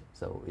weight,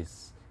 so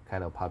it's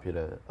kind of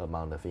popular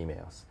among the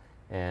females.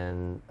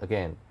 And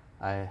again,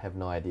 I have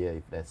no idea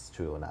if that's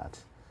true or not.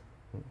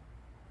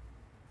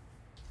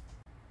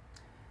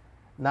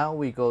 now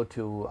we go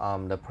to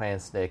the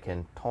plants that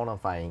can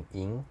tonify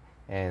in,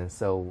 and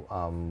so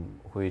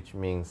which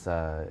means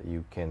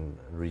you can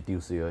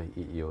reduce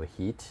your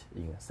heat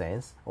in a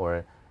sense,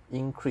 or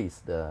increase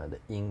the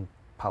in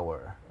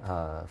power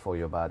for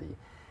your body.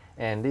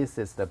 And this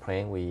is the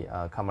plant we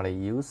commonly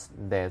use.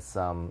 That's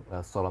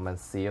Solomon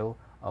seal,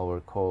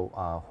 or called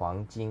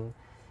Huangjing,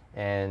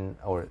 and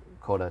or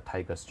called a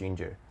tiger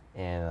stringer.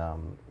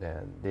 And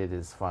this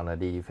is from the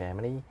lily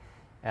family.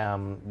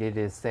 It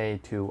is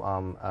said to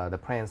the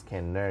plants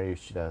can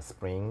nourish the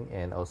spring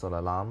and also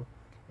the lung,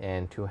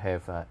 and to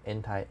have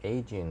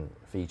anti-aging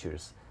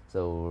features.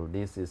 So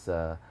this is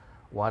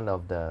one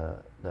of the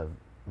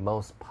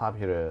most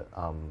popular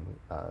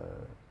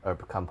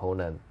herb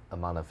component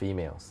among the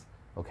females.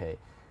 Okay,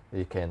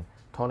 you can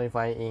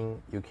tonify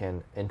in, you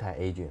can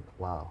anti-aging.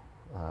 Wow,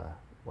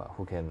 well,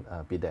 who can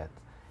beat that?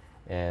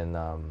 And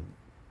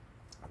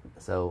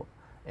so,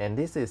 and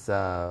this is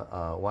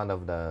one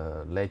of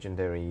the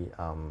legendary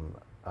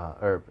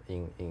herb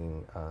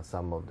in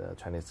some of the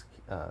Chinese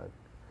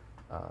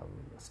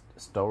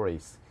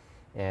stories,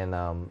 and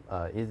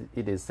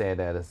it is said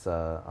that it's,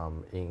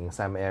 in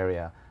some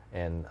area,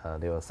 and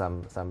there were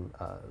some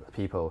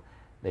people,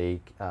 they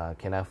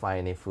cannot find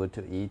any food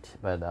to eat,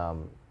 but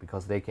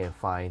because they can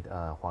find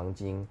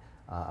Huangjing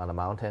on the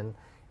mountain,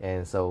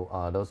 and so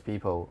those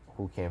people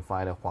who can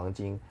find a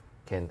Huangjing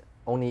can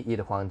only eat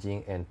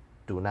Huangjing and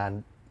do not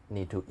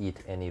need to eat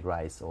any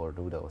rice or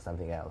noodle or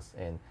something else,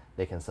 and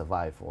they can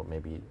survive for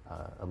maybe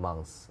a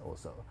month or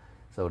so.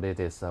 So this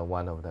is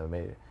one of the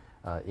very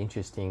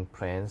interesting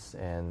plants,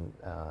 and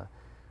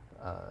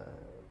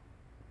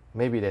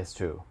maybe that's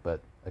true,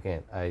 but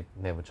again, I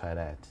never tried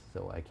that,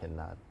 so I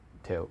cannot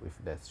tell if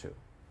that's true.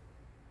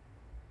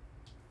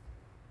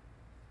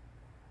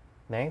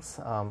 Next,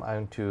 I'm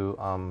going to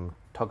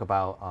talk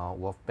about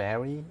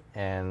wolfberry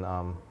and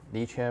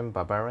Lichuan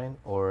barbarian,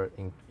 or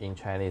in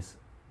Chinese,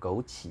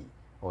 goqi,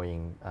 or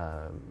in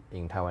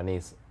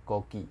Taiwanese,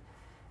 gogi.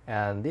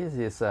 And this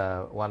is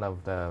one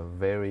of the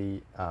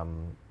very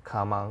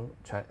common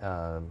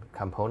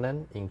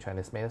component in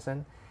Chinese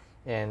medicine,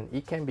 and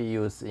it can be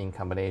used in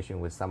combination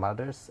with some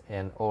others,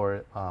 and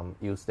or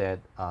use that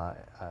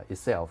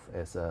itself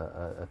as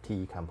a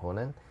tea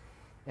component.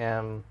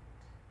 And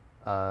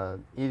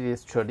it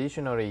is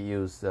traditionally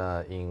used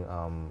in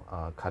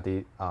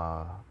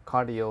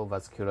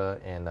cardiovascular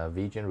and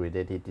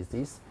vision-related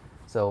disease.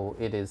 So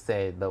it is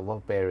said the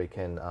wolfberry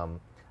can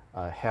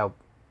help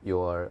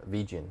your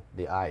vision,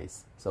 the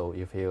eyes. So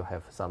if you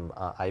have some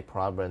eye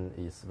problem,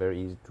 it's very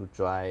easy to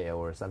dry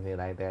or something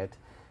like that.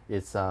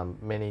 It's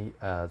many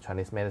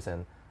Chinese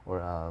medicine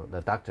or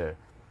the doctor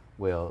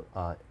will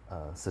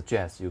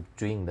suggest you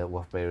drink the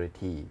wolfberry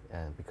tea,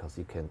 because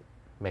you can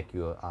make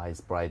your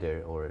eyes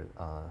brighter or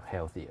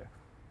healthier.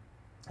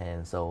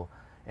 And so,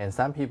 and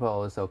some people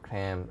also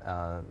claim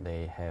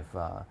they have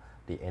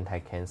the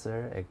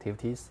anti-cancer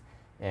activities,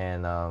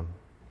 and that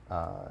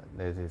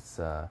is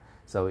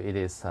so it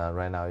is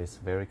right now is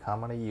very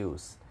commonly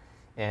used.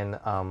 And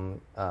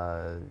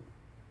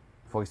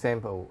for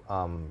example,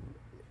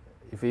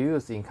 if you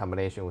use in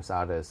combination with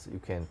others, you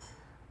can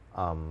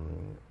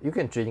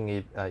drink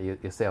it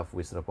yourself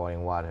with the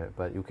boiling water,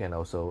 but you can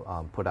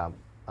also put up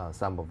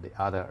some of the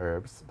other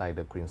herbs like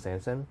the green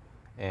sesame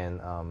and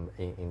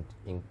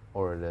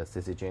or the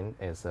citizen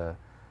as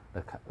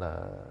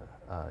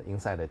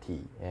inside the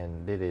tea,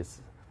 and it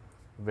is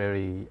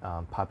very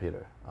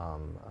popular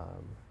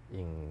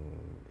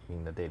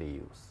in the daily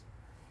use.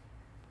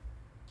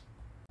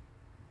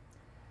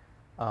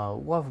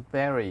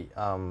 Wolfberry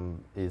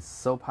is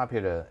so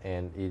popular,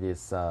 and it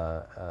is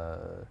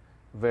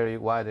very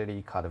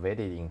widely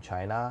cultivated in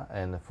China,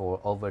 and for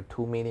over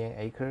 2 million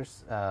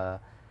acres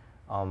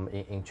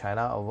in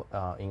China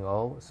in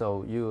all.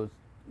 So you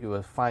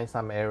will find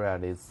some area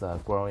that's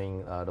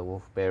growing the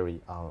wolfberry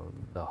on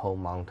the whole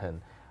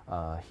mountain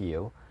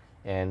hill,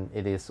 and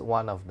it is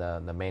one of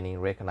the many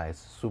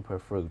recognized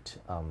superfruit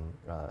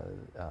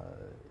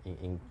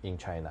in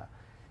China,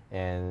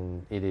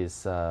 and it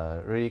is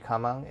really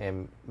common,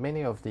 and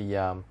many of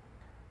the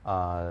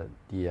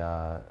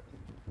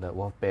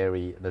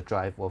wolfberry, the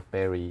dried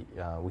wolfberry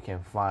we can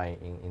find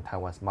in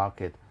Taiwan's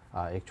market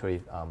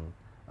actually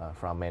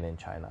from mainland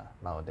China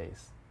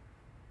nowadays.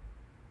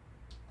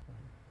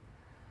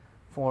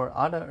 For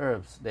other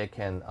herbs, they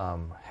can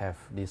have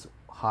these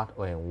hot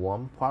and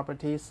warm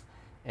properties,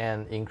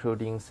 and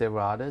including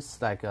several others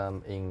like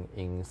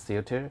in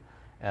Silter,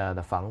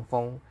 the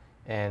fangfeng,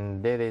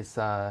 and that is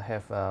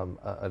have a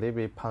little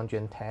bit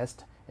pungent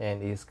taste,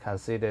 and is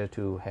considered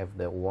to have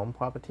the warm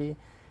property.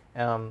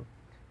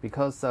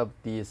 Because of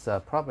this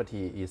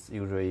property is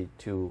usually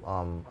to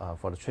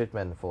for the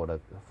treatment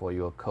for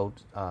your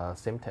cold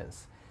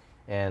symptoms,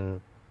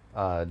 and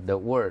the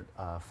word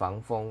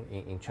fangfeng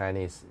in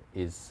Chinese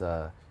is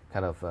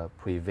kind of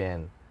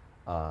prevent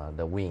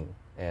the wind,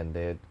 and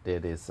that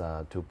is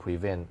to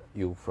prevent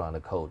you from the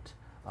cold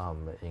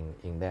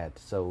in that.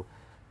 So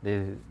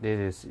this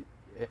is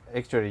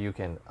actually you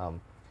can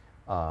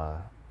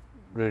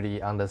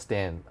really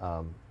understand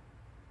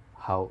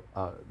how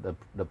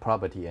the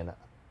property and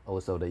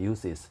also the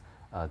uses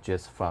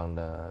just from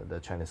the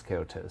Chinese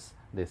characters.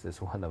 This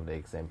is one of the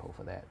example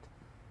for that.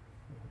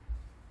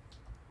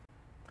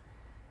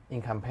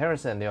 In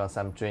comparison, there are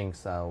some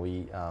drinks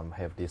we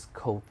have this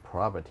cold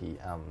property.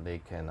 They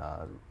can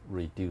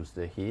reduce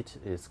the heat.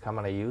 It's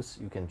commonly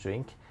used. You can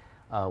drink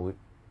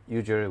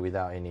usually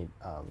without any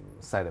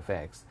side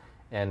effects.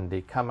 And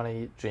the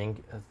commonly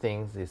drink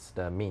things is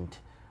the mint.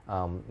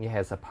 It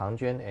has a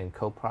pungent and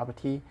cold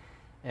property,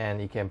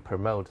 and it can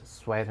promote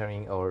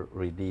sweating or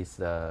release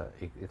the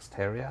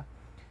exterior.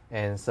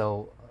 And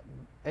so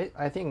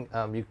I think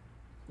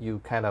you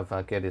kind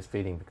of get this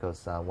feeling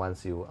because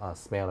once you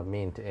smell the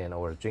mint and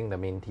or drink the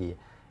mint tea,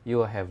 you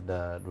will have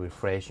the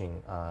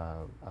refreshing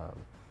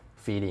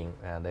feeling,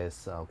 and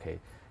that's okay.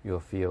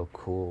 You'll feel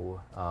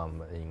cool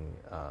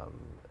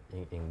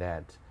in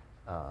that.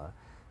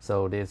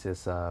 So this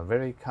is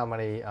very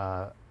commonly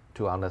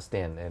to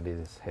understand, and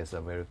this has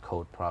a very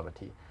cold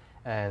property.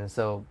 And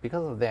so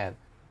because of that,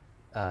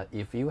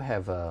 if you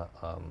have a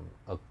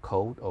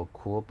cold or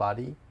cool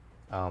body,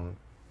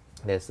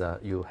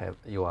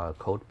 you are a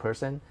cold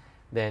person,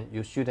 then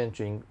you shouldn't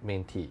drink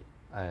mint tea,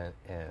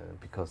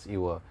 because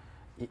you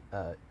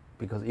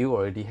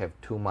already have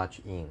too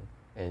much yin,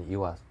 and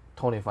you are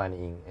tonifying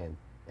yin,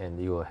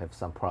 and you will have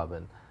some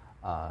problem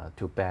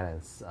to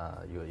balance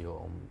your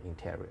own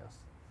interiors.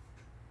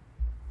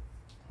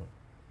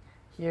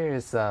 Here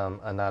is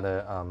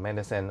another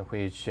medicine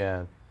which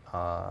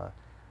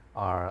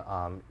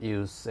are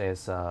used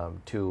as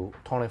to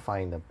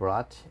tonify the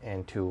blood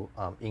and to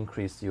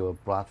increase your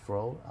blood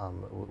flow.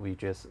 We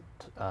just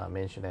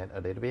mentioned that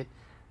a little bit.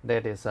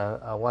 That is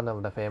one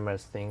of the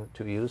famous things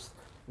to use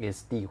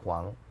is di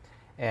huang,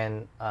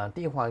 and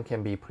di huang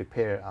can be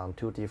prepared on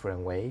two different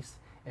ways.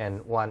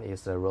 And one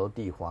is the raw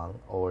di huang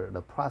or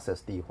the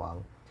processed di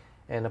huang.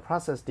 And the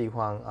processed di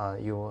huang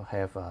you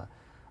have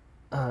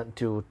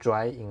to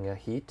dry in a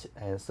heat,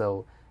 and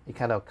so it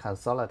kind of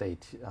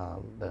consolidate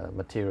the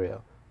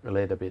material a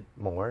little bit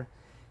more,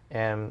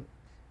 and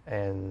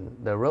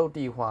the raw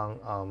di huang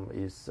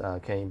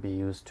can be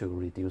used to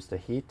reduce the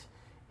heat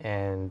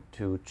and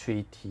to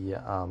treat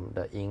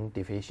the yin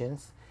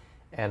deficiency.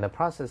 And the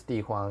processed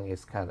di huang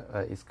is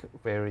is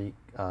very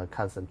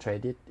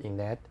concentrated in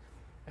that,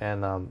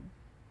 and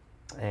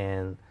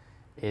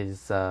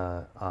is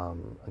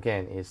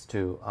again is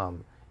to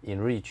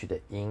enrich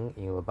the yin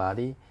in your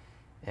body.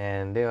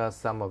 And there are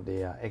some of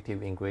the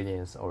active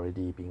ingredients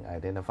already being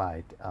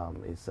identified.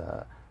 Is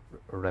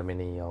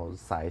ramenio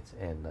site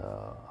and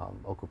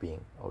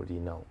okubin already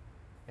know,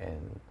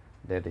 and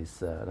that is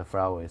the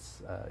flower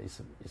is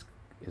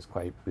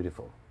quite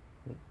beautiful.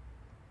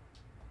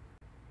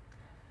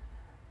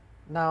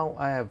 Now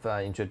I have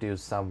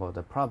introduced some of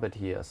the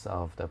properties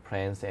of the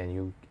plants,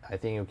 and I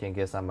think you can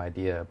get some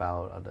idea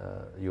about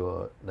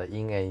the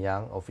yin and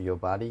yang of your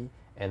body,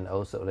 and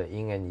also the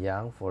yin and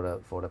yang for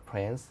the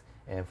plants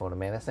and for the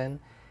medicine.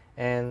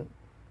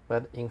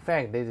 But in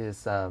fact, this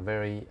is a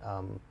very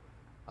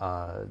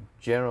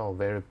general,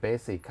 very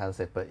basic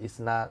concept, but it's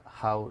not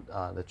how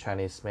the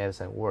Chinese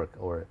medicine work,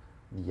 or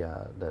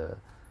the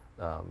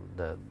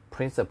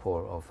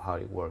principle of how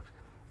it works.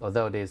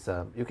 Although this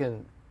you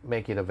can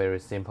make it a very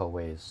simple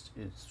way. It's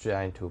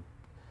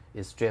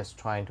just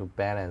trying to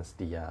balance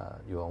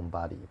your own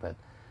body. But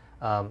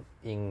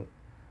in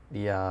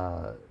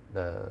the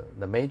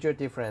major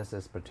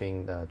differences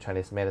between the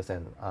Chinese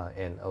medicine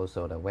and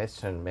also the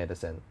Western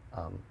medicine,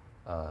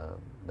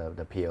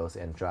 the pills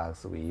and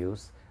drugs we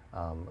use,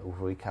 if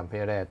we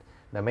compare that,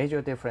 the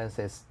major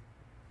differences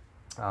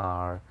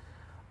are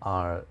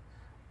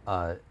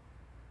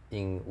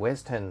in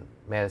Western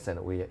medicine.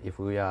 If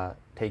we are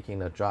taking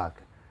the drug,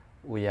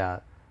 we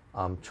are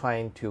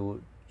trying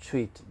to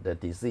treat the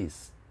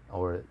disease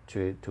or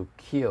to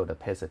kill the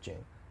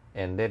pathogen,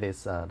 and that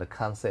is the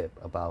concept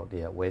about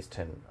the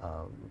Western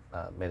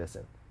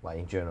medicine,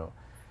 in general.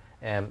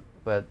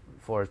 But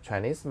for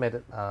Chinese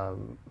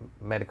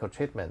medical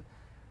treatment,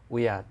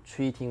 we are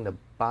treating the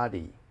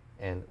body,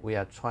 and we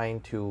are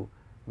trying to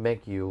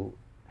make you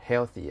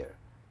healthier,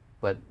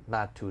 but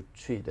not to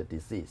treat the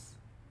disease.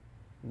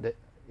 That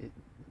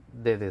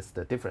is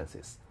the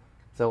differences.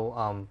 So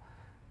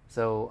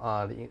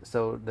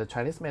the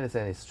Chinese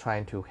medicine is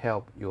trying to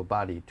help your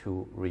body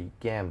to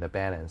regain the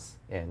balance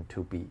and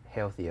to be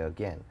healthier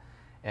again,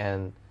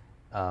 and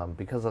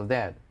because of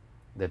that,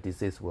 the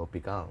disease will be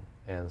gone.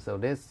 And so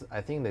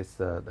I think this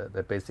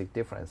the basic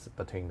difference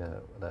between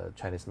the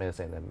Chinese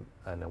medicine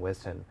and the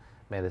Western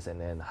medicine,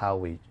 and how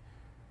we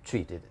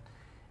treat it.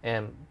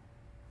 And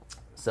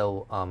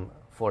so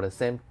for the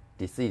same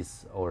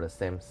disease or the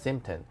same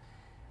symptom,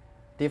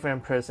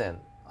 different person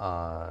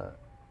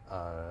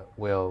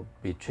will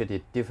be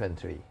treated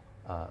differently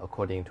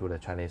according to the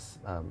Chinese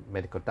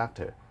medical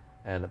doctor,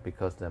 and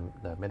because the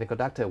medical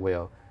doctor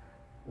will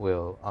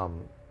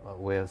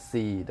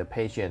see the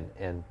patient,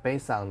 and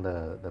based on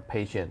the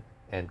patient,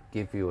 and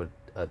give you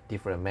a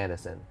different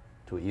medicine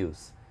to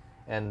use.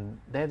 And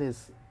that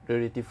is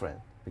really different,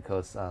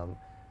 because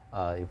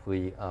if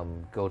we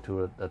go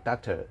to a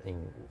doctor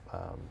in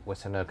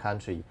Western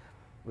country,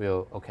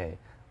 will, okay,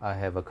 I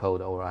have a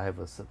cold or I have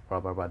a blah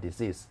blah blah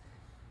disease,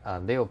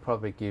 they will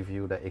probably give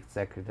you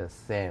exactly the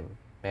same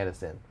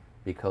medicine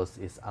because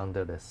it's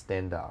under the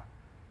standard,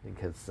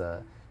 because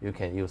you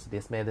can use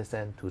this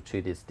medicine to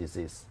treat this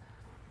disease.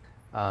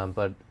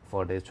 But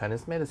for the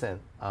Chinese medicine,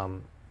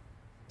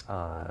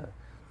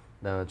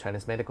 the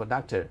Chinese medical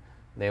doctor,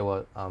 they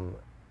will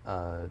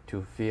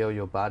to feel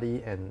your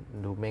body and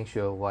to make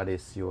sure what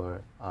is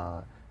your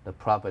the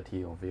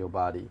property of your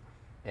body,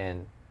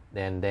 and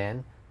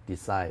then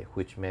decide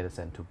which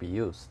medicine to be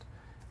used,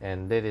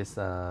 and that is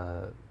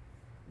the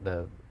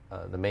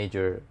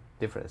major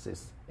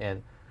differences.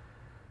 And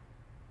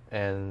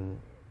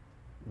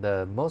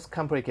the most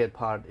complicated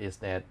part is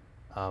that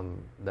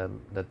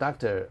the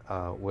doctor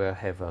will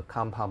have a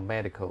compound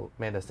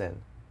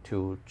medicine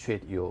to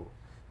treat you.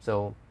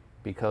 So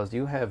because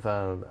you have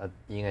a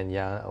yin and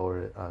yang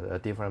or a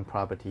different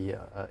property,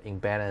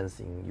 imbalance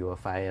in your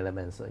 5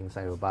 elements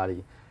inside your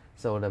body,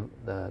 so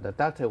the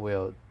doctor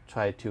will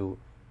try to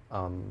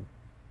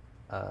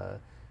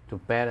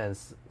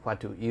balance what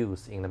to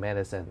use in the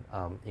medicine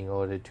in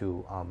order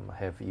to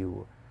have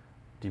you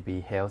to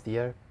be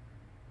healthier.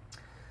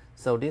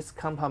 So this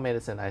compound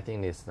medicine, I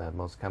think, is the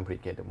most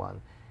complicated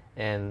one.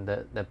 And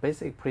the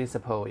basic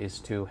principle is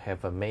to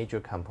have a major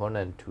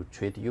component to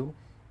treat you,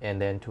 and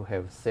then to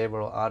have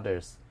several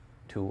others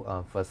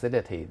to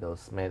facilitate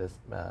those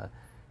medicine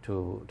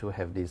to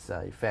have this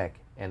effect,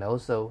 and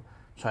also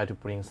try to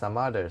bring some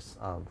others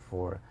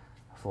for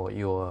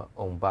your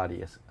own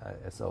body as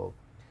well.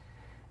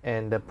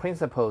 And the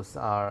principles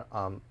are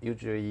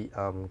usually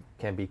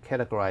can be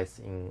categorized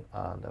in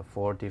the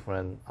 4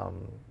 different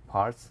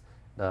parts: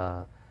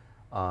 the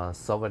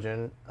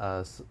sovereign,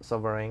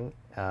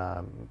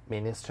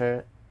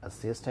 minister,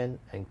 assistant,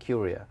 and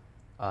courier.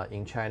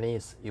 In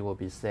Chinese, it will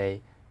be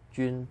say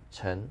君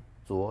臣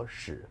佐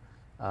使.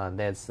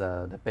 That's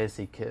the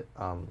basic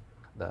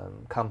the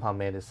compound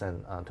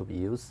medicine to be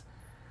used.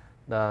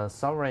 The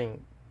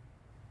sovereign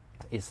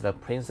is the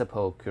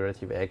principal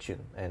curative action,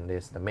 and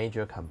is the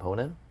major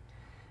component.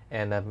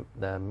 And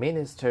the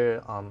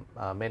minister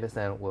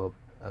medicine will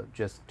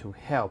just to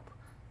help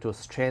to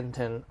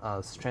strengthen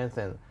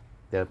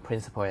the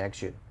principal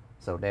action.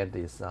 So that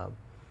is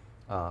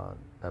how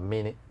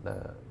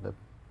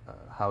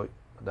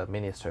the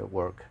minister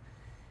work.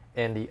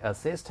 And the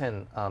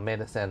assistant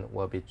medicine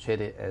will be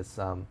treated as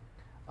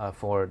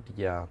for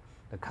the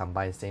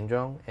combined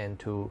syndrome, and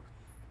to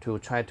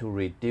try to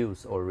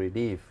reduce or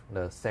relieve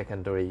the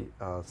secondary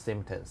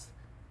symptoms.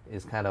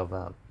 Is kind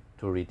of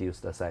to reduce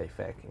the side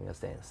effect in a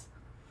sense.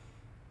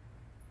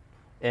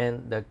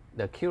 And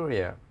the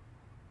courier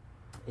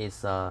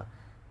is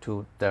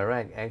to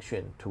direct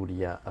action to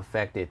the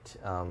affected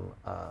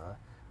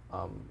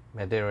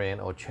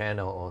material or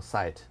channel or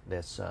site.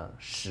 That's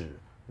使,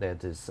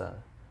 that is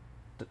a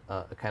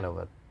kind of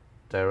a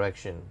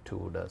direction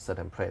to the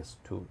certain place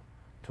to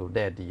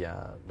let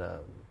the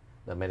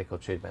medical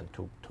treatment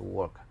to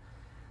work.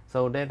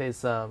 So that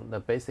is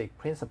the basic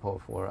principle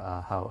for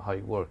how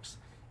it works,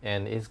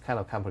 and it's kind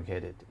of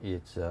complicated.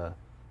 It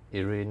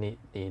really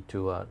need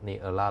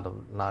a lot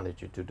of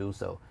knowledge to do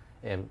so.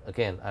 And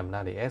again, I'm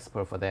not the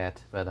expert for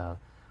that, but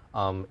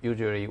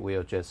usually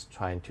we're just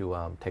trying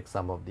to take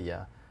some of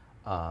the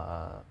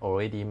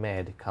already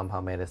made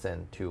compound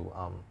medicine to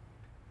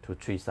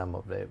treat some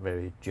of the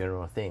very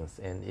general things.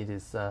 And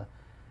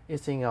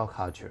it's in our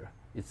culture.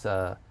 It's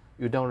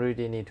you don't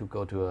really need to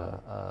go to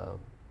a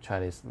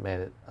Chinese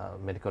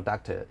medical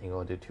doctor in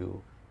order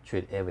to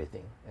treat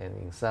everything. And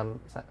in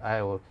some,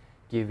 I will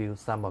give you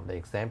some of the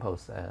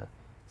examples,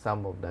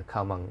 some of the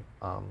common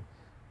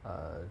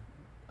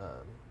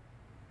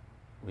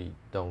we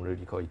don't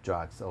really call it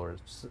drugs or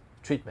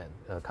treatment,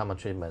 common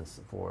treatments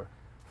for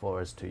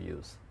us to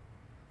use.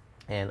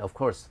 And of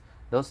course,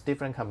 those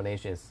different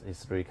combinations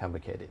is really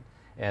complicated.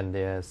 And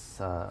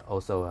there's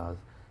also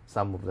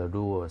some of the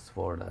rules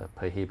for the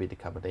prohibited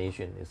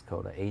combination is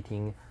called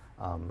 18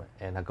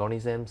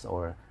 antagonisms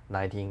or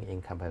 19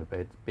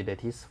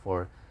 incompatibilities.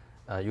 For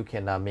you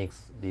cannot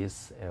mix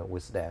this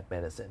with that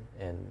medicine,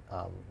 and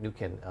you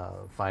can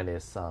find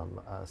this on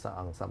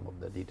some of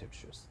the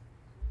literatures.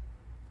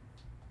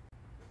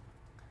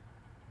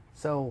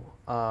 So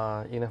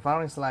in the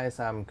following slides,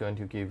 I'm going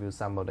to give you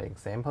some of the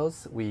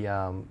examples. We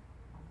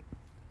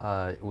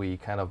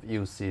kind of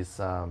use this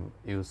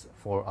use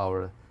for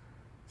our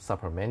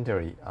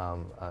supplementary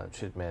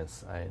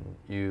treatments, and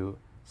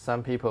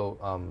some people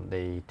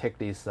they take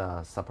these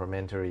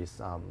supplementaries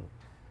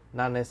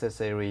not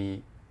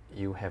necessarily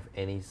you have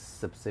any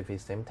specific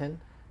symptom,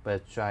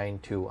 but trying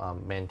to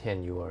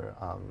maintain your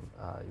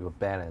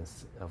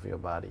balance of your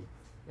body.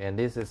 And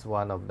this is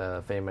one of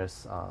the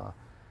famous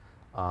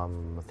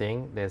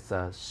thing. There's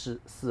a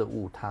四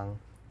物汤.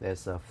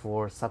 There's a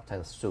 4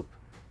 substance soup.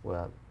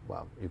 Well,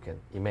 you can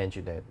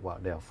imagine that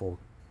there are 4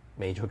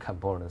 major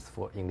components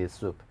in this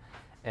soup,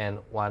 and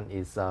one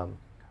is 当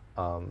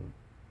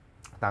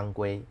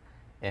归,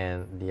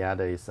 and the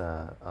other is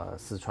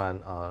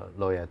Sichuan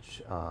loya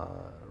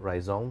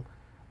rhizome,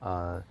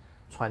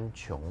 川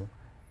穹,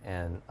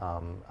 and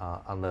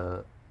on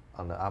the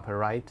on the upper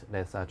right,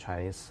 there's a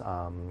Chinese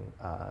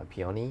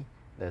peony,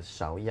 there's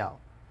Shaoyao,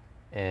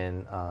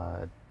 and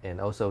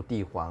also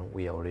Di Huang.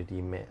 We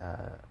already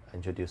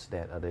introduced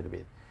that a little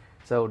bit.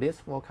 So these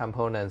 4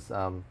 components,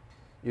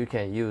 you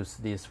can use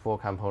these 4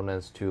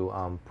 components to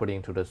put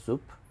into the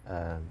soup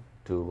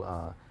to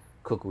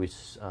cook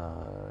with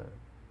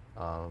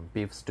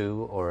beef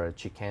stew or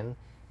chicken,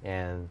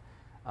 and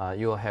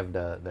you will have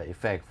the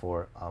effect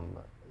for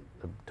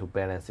to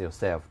balance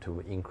yourself,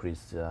 to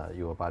increase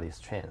your body's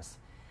strength.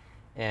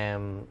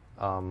 And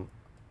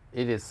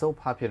it is so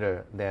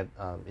popular that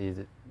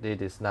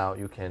it is now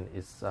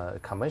it's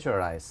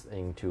commercialized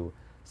into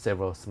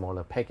several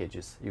smaller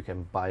packages. You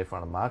can buy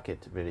from the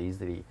market very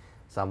easily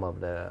some of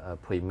the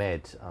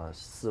pre-made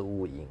事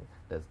物饮,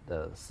 the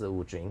事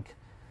物 drink,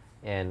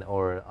 and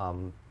or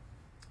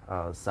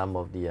some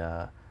of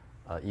the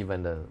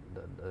even the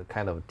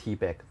kind of tea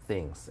bag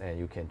things, and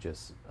you can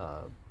just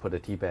put a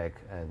tea bag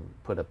and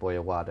put a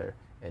boiled water,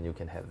 and you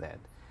can have that.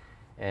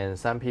 And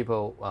some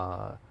people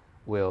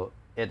will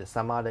add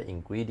some other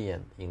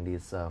ingredient in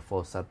this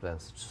 4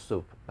 substance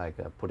soup, like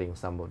putting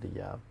some of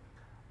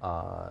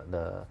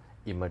the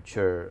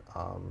immature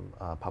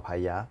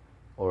papaya,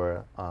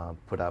 or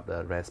put up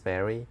the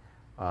raspberry,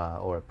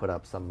 or put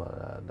up some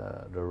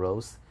the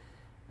rose.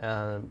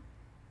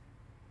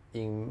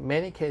 In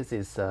many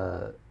cases,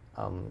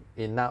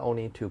 it not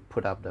only to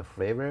put up the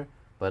flavor,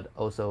 but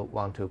also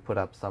want to put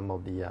up some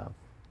of the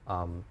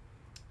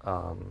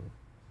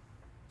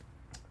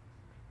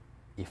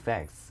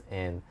effects.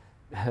 And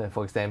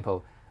for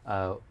example,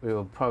 we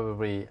will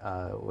probably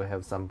will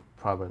have some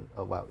problem.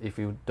 Well, if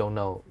you don't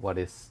know what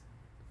is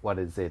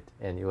it,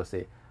 and you will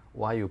say,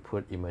 why you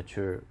put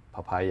immature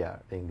papaya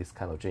in this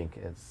kind of drink?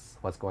 It's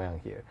what's going on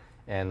here.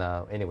 And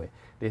anyway,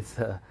 this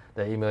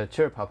the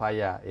immature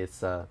papaya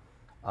is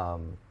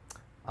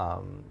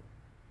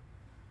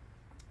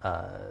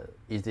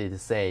easy to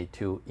say,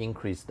 to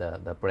increase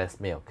the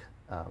breast milk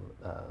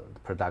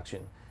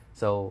production.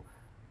 So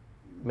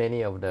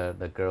many of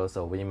the girls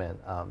or women,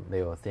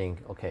 they will think,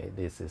 okay,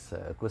 this is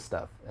good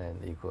stuff,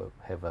 and you could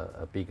have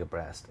a bigger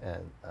breast,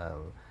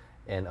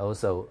 and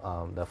also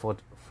the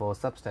 4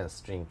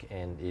 substance drink,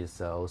 and is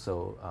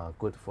also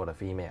good for the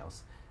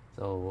females.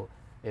 So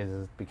it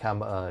has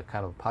become a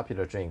kind of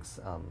popular drinks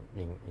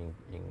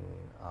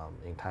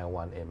in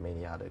Taiwan and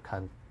many other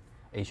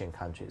Asian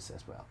countries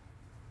as well.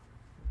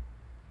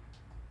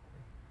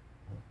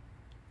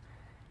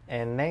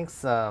 And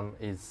next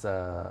is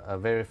a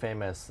very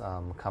famous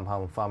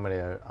compound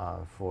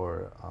formula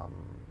for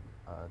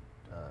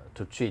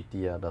to treat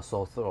the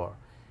sore throat,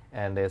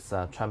 and it's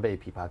川贝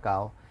枇杷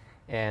膏.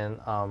 And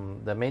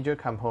the major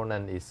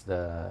component is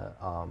the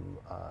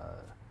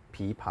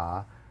枇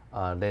杷,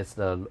 that's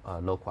the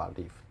loquat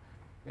leaf,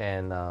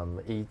 and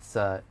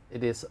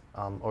it is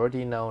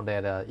already known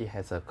that it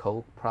has a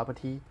cold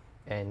property,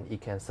 and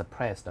it can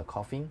suppress the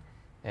coughing,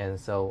 and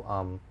so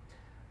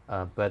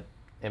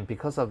and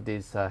because of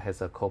this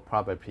has a cold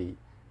property,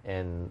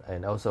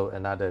 and also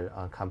another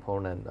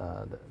component,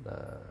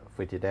 the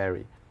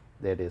fritillaria,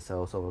 that is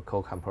also a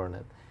cold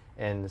component.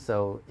 And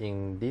so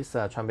in this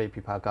川贝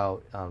枇杷膏,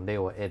 they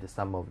will add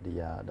some of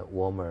the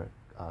warmer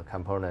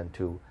component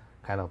to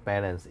kind of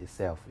balance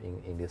itself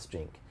in this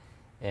drink.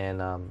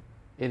 And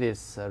it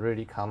is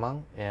really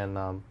common, and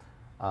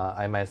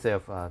I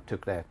myself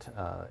took that,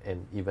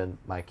 and even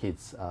my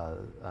kids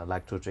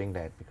like to drink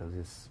that because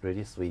it's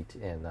really sweet,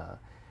 and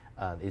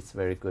it's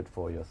very good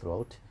for your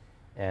throat,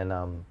 and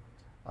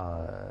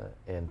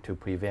to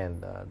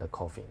prevent the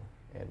coughing,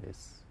 and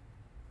it's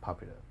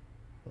popular.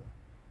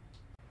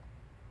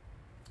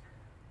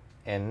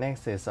 And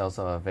next is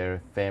also a very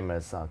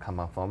famous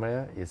common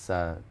formula. It's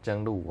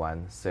蒸鹿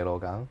丸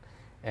selogang,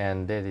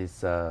 and that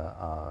is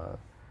a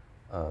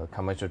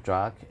commercial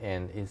drug,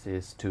 and it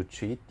is to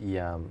treat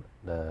the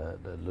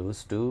loose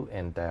stool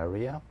and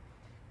diarrhea,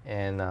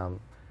 and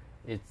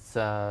it's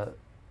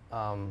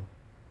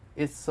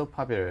so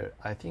popular.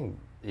 I think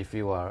if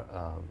you are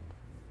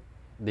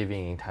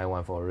living in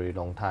Taiwan for a really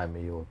long time,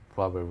 you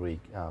probably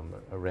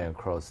ran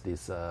across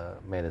this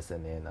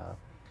medicine. And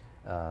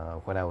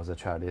when I was a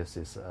child, this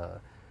is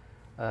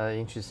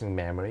interesting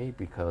memory,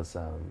 because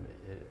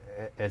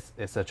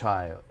as a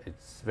child,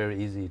 it's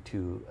very easy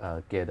to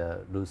get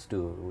a loose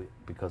stool,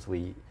 because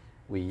we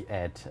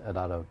add a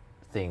lot of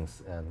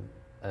things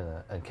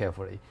and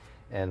carefully,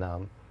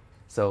 and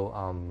so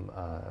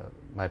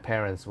my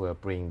parents will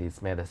bring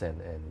this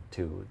medicine and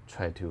to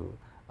try to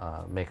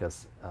make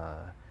us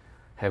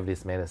have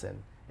this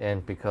medicine.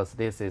 And because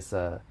this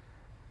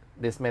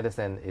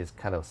medicine is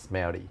kind of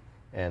smelly,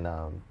 and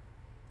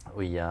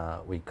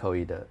we call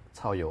it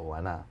草油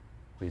丸啊,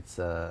 which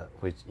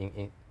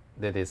in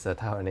that is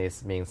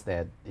Taiwanese, means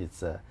that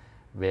it's a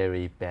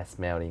very bad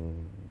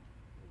smelling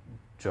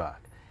drug,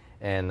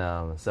 and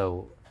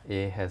so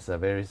it has a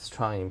very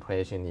strong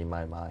impression in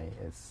my mind.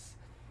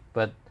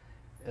 But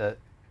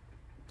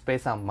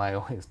based on my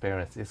own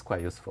experience, it's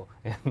quite useful.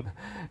 And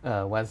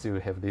once you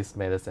have this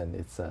medicine,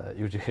 it's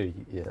usually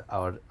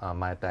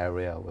my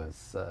diarrhea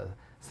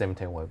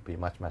symptom will be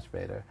much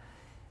better.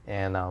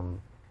 And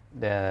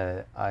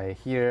there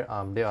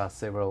are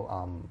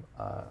several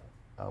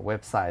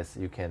websites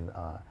you can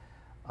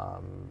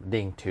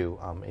link to.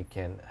 It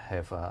can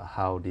have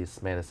how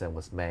this medicine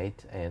was made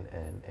and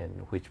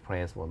which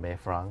plants were made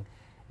from,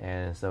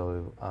 and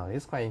so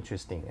it's quite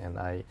interesting, and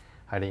I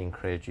highly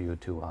encourage you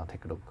to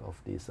take a look of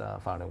these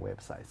foreign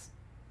websites.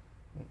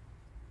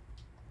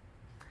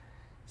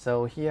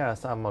 So here are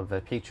some of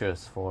the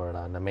pictures for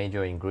the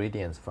major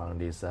ingredients from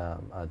this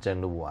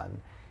Zhenluwan.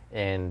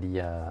 And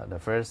the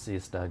first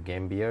is the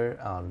Gambier.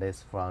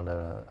 That's from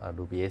the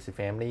Rubiaceae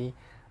family.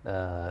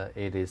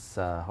 It is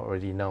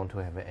already known to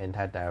have an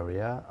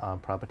anti-diarrhea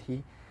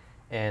property.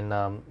 And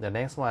the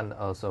next one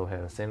also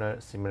has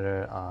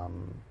similar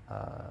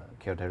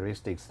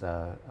characteristics.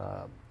 The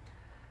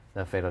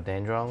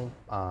philodendron,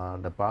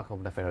 the bark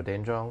of the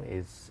philodendron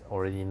is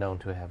already known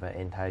to have an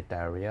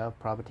anti-diarrhea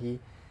property.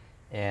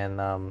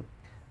 And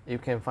you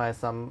can find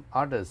some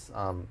others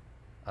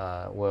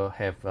will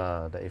have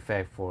the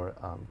effect for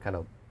kind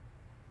of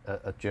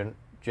a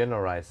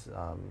generalized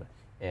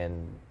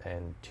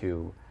and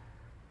to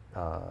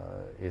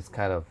is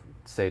kind of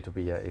said to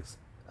be a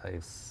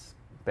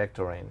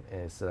expectorant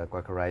is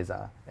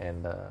guaiacariza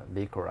and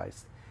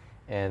licorice,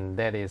 and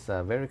that is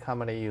very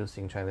commonly used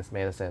in Chinese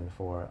medicine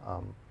for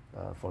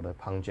the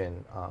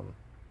pungent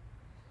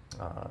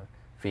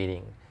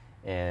feeding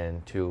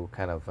and to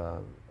kind of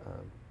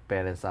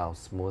balance out,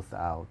 smooth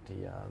out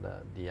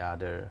the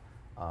other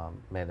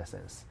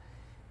medicines.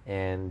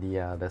 And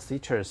the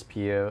citrus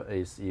peel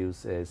is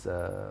used as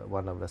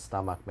one of the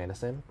stomach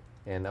medicine,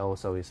 and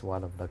also is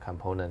one of the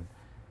component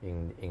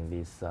in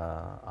this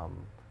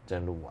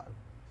Zhenluwan.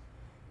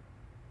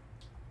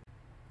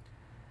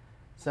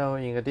 So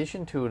in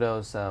addition to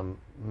those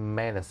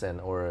medicine,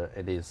 or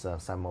it is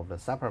some of the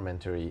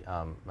supplementary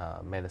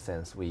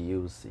medicines we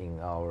use in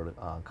our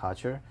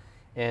culture,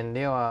 and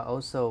there are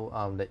also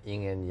the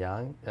yin and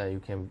yang you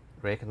can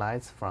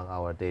recognize from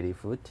our daily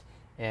food.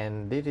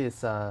 And this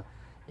is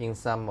in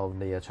some of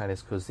the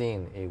Chinese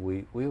cuisine,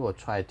 we will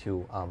try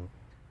to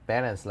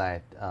balance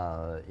that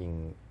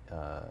in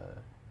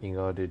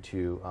order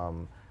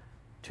to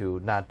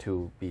not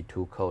to be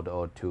too cold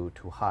or too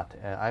hot.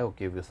 I will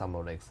give you some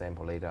of the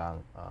example later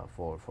on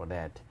for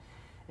that.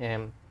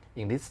 And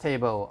in this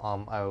table,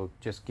 I will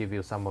just give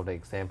you some of the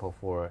example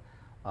for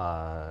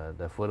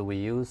the food we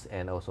use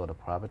and also the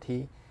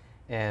property.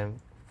 And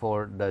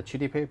for the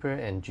chili pepper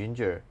and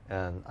ginger,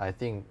 and I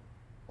think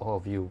all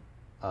of you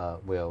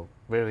will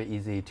very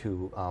easy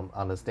to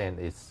understand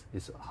its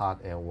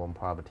hot and warm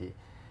property,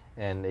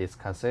 and it's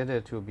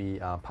considered to be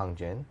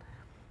pungent.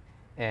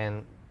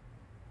 And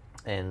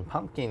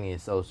pumpkin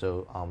is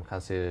also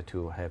considered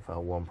to have a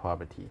warm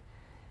property.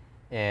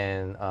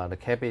 And the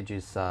cabbage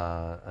is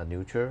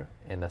neutral,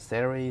 and the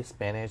celery,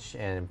 spinach,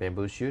 and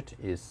bamboo shoot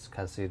is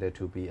considered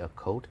to be a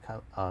cold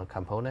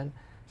component,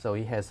 so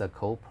it has a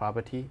cold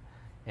property.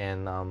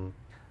 And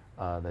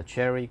the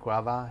cherry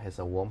guava has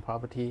a warm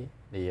property.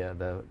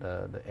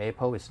 The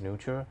apple is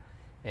neutral,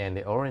 and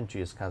the orange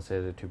is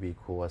considered to be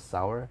cool or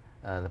sour,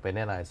 and the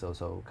banana is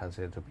also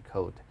considered to be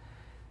cold.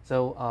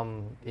 So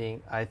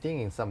I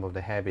think in some of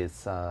the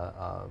habits,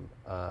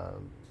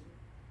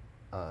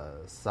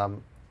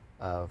 some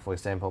for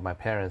example, my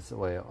parents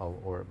will,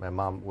 or my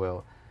mom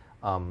will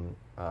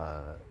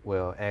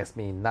ask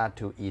me not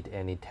to eat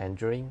any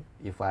tangerine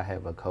if I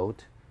have a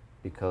cold,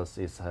 because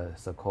it's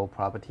a cold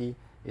property.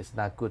 It's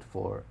not good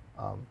for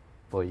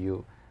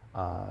you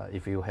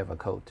if you have a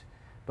cold.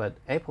 But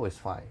apple is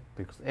fine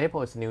because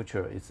apple is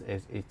neutral.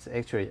 It's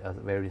actually a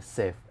very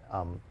safe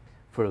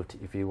fruit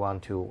if you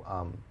want to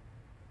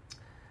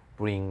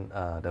bring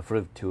the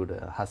fruit to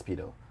the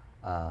hospital.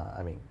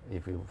 I mean,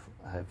 if you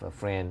have a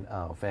friend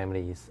or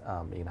families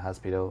in the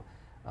hospital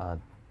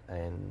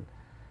and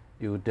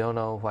you don't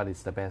know what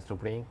is the best to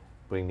bring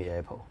the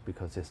apple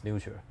because it's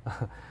neutral.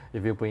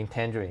 If you bring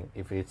tangerine,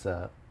 if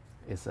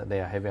they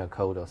are having a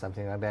cold or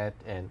something like that,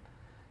 and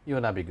it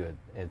will not be good.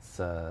 It's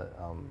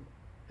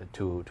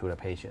to the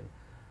patient.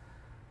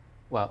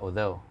 Well,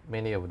 although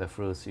many of the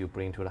fruits you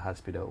bring to the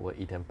hospital were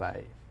eaten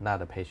by not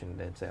the patient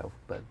themselves,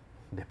 but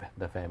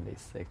the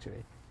families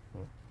actually.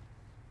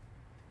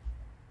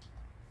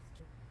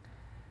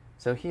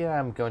 So here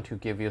I'm going to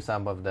give you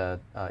some of the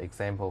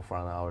example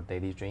from our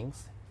daily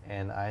drinks,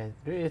 and I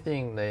really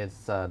think that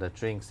the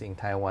drinks in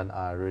Taiwan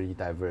are really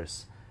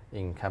diverse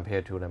in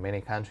compared to the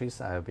many countries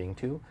I have been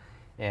to,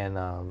 and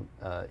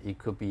it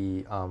could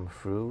be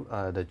fruit,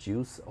 the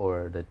juice,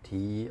 or the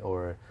tea,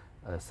 or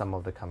some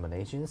of the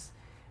combinations,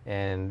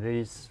 and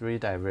it's really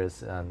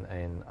diverse.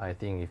 And I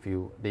think if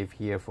you live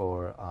here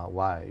for a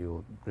while,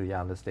 you really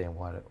understand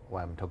what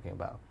I'm talking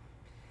about.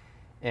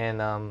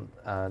 And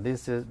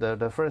this is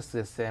the first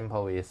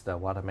example is the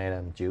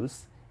watermelon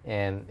juice,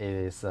 and it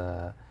is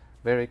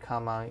very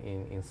common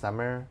in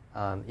summer.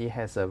 It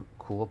has a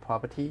cool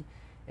property,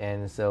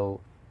 and so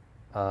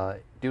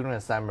during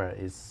the summer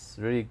it's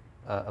really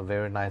a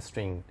very nice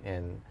drink.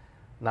 And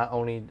not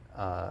only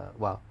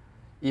well,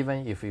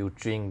 even if you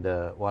drink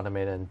the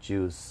watermelon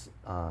juice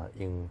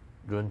in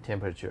room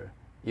temperature,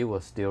 it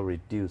will still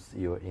reduce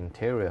your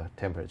interior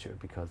temperature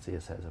because it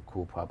has a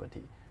cool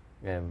property.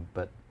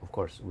 But of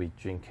course, we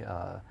drink.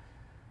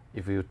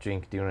 If you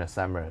drink during the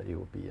summer, you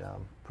will be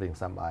putting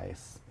some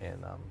ice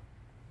and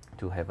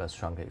to have a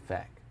stronger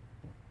effect.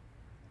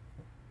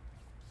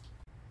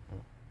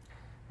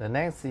 The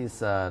next is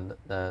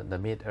the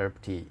meat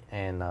herb tea,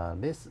 and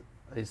this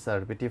is a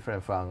little bit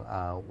different from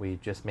we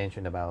just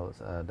mentioned about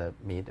the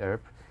meat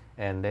herb,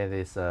 and that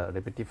is a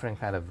little bit different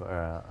kind of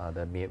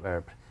the meat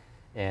herb.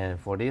 And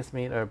for this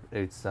meat herb,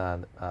 it's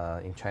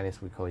in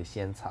Chinese we call it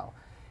仙草,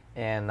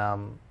 and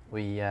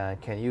we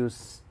can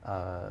use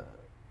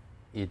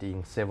it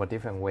in several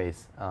different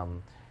ways.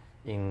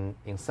 In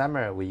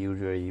summer, we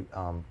usually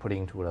put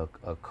into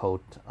a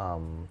cold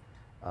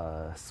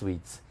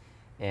sweets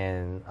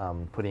and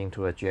put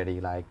into a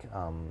jelly-like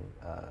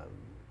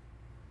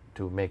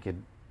to make it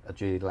a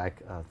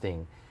jelly-like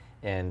thing,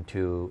 and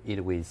to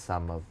eat with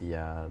some of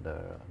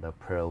the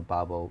pearl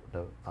bubble,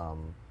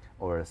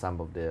 or some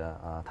of the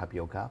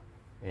tapioca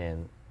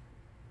and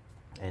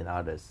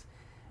others.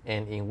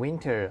 And in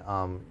winter,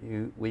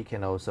 we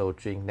can also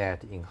drink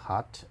that in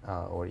hot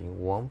or in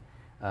warm.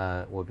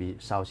 Will be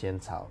烧仙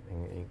草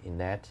in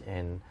that,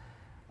 and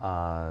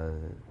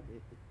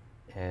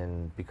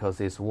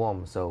because it's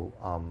warm, so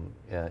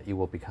it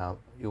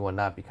will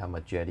not become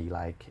a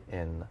jelly-like,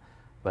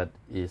 but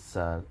it's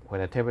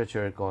when the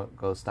temperature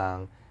goes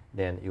down,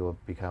 then it will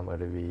become a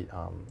little bit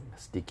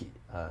sticky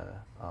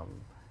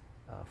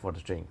for the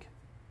drink.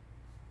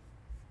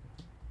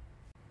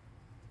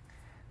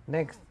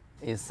 Next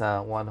is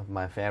one of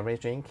my favorite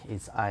drink.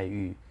 It's 爱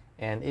玉,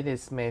 and it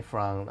is made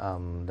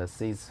from the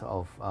seeds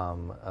of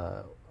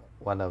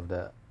one of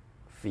the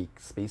fig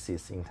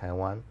species in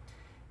Taiwan,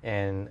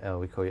 and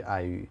we call it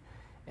爱玉.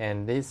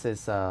 And this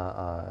is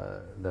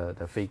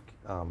the fig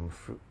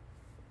fruit.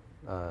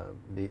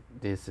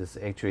 This is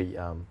actually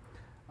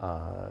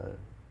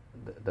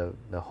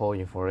the whole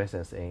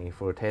inflorescence and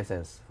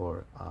inflorescence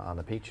for on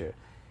the picture,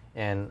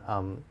 and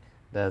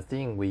the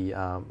thing we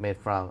made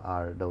from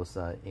are those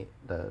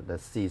the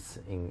seeds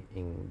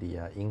in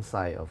the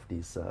inside of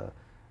this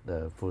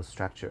the fruit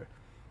structure,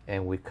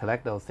 and we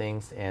collect those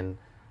things and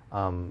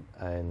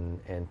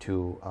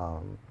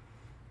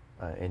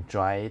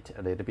dry it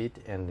a little bit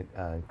and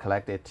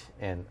collect it,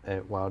 and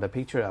while the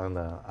picture on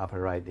the upper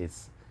right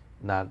is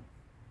not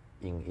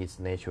in its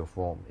natural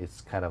form,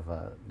 it's kind of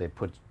they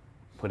put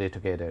it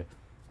together,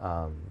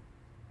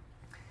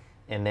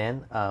 and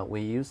then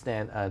we use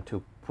that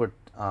to put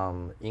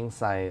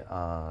inside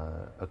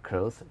a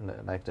cloth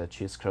like the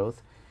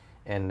cheesecloth,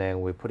 and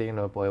then we put it in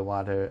a boiled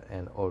water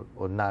and or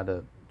not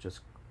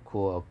just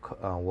cool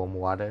or warm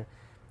water,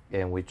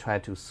 and we try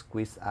to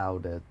squeeze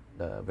out the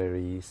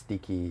very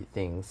sticky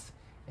things,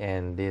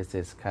 and this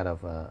is kind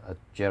of a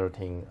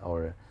gelatin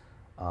or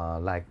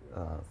like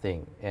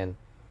thing, and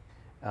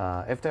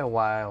after a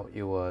while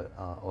it will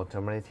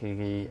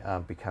automatically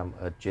become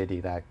a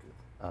jelly-like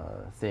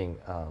thing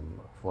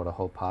for the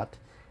whole pot,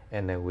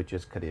 and then we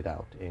just cut it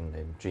out and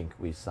then drink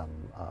with some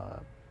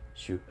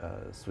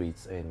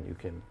sweets, and you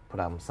can put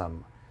on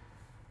some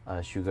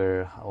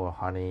sugar or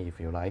honey if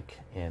you like,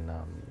 and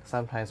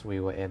sometimes we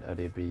will add a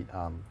little bit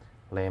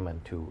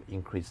lemon to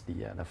increase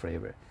the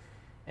flavor,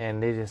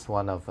 and this is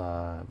one of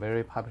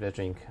very popular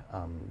drink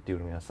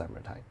during the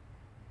summertime.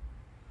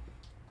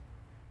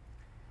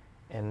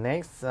 And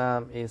next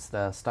is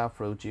the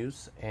starfruit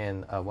juice,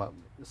 and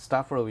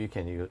starfruit you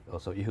can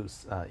also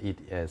use it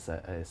as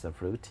a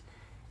fruit,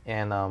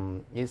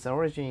 and its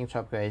origin in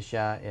tropical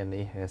Asia, and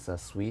it has a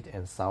sweet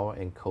and sour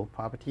and cold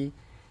property,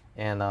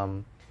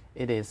 and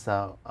it is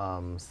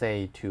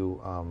said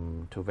to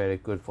very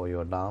good for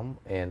your lung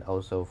and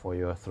also for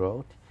your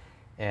throat,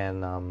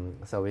 and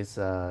so it's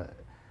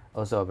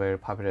also a very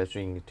popular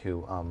drink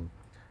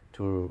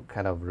to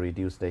kind of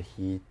reduce the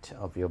heat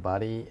of your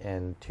body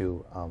and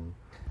to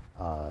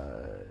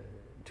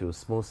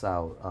smooth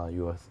out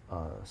your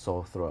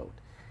sore throat.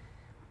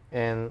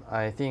 And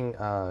I think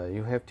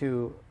you have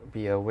to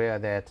be aware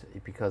that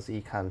because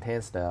it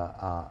contains the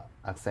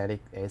oxalic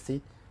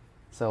acid,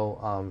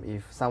 so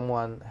if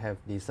someone have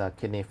this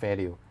kidney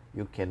failure,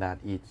 you cannot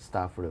eat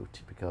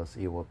starfruit because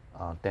it will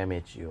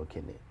damage your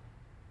kidney.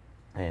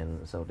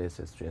 And so this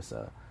is just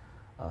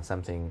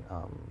something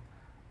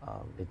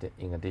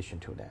in addition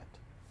to that.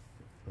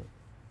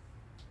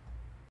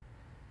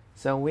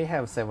 So we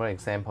have several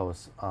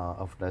examples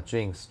of the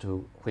drinks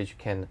which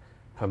can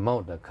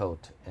promote the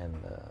coat,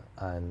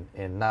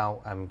 and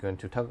now I'm going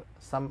to talk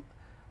some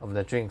of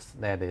the drinks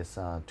that is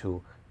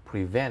to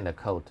prevent the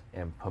coat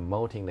and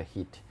promoting the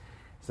heat.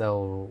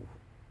 So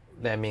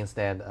that means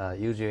that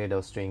usually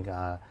those drinks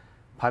are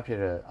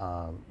popular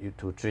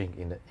to drink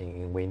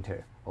in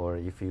winter or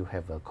if you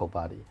have a cold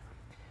body.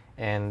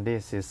 And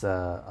this is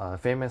a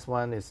famous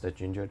one is the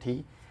ginger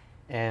tea.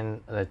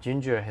 And the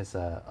ginger has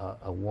a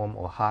warm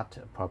or hot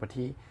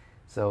property,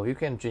 so you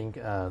can drink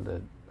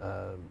the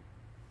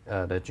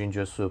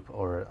ginger soup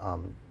or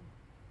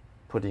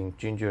putting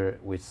ginger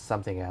with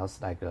something else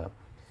like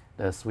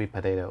the sweet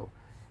potato,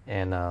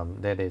 and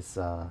that is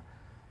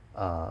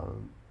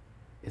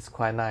it's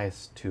quite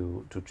nice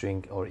to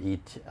drink or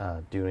eat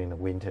during the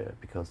winter,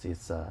 because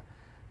it's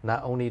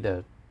not only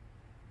the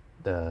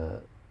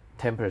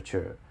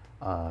temperature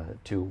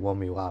to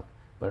warm you up,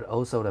 but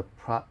also the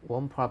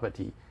warm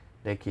property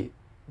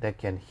that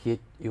can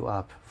heat you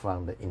up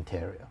from the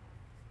interior.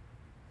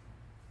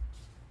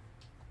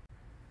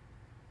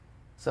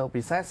 So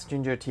besides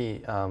ginger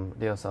tea,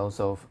 there's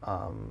also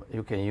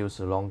you can use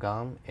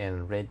longan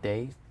and red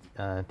day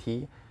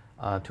tea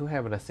to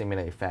have the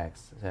similar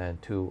effects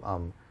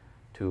to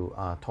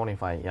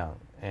tonify young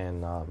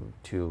and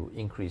to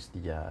increase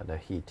the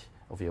heat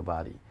of your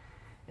body.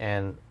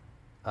 And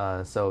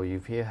so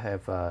if you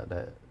have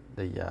the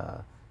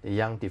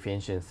yang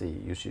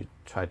deficiency, you should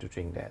try to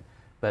drink that.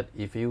 But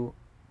if you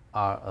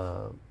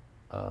are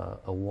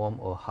a warm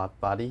or hot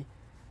body,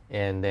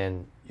 and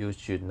then you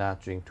should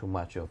not drink too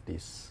much of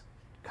this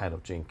kind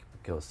of drink,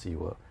 because it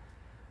will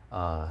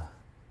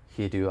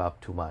heat you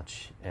up too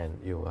much, and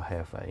you will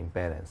have an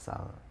imbalance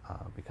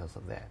because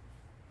of that.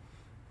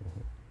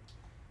 Mm-hmm.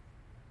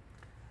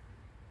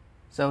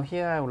 So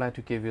here I would like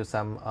to give you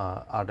some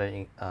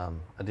other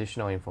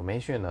additional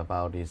information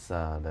about this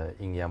the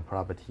yin-yang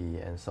property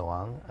and so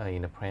on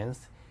in the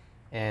plants.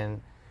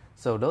 And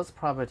so those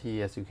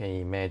properties, as you can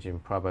imagine,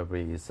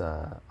 probably is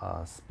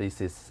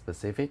species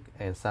specific,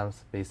 and some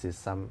species,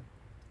 some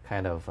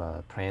kind of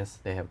plants,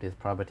 they have this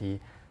property.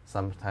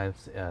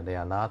 Sometimes they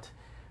are not.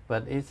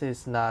 But it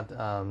is not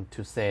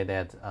to say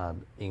that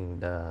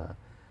in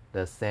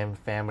the same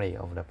family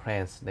of the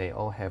plants, they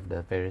all have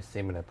the very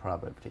similar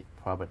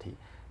property.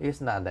 It's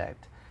not that.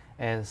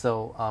 And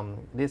so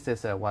this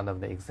is one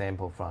of the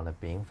examples from the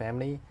bean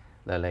family,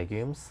 the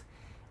legumes.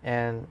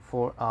 And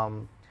for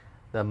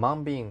the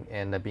mung bean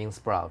and the bean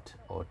sprout,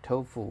 or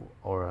tofu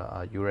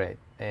or urate,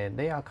 and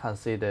they are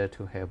considered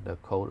to have the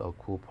cold or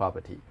cool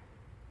property.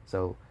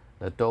 So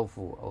the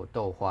tofu or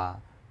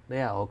douhua,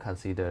 they are all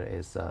considered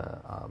as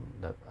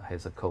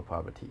has a cold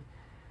property.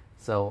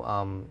 So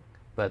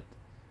but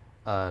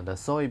the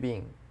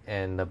soybean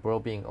and the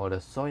broad bean or the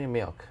soy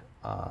milk,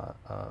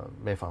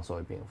 made from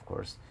soybean, of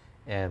course,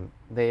 and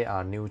they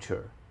are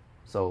neutral.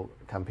 So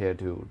compared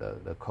to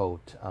the cold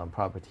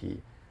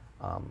property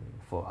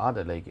for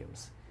other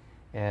legumes.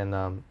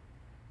 And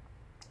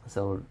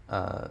so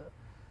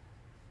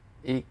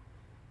it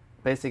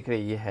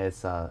basically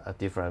has a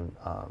different,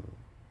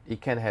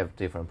 it can have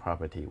different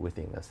property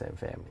within the same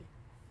family.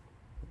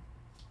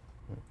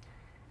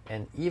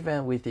 And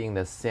even within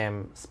the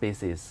same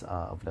species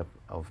of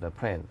the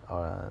plant,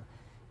 or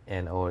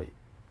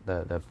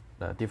the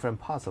different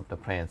parts of the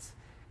plants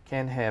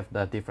can have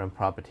the different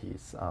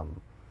properties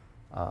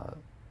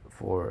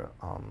for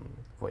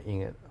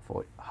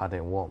hot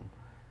and warm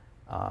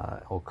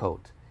or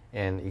cold.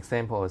 And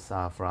examples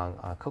are from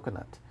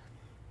coconut.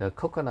 The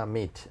coconut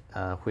meat,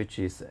 which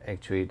is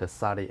actually the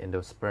solid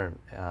endosperm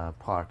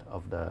part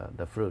of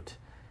the fruit,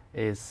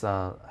 has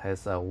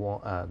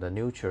the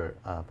neutral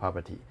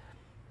property.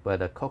 But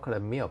the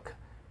coconut milk,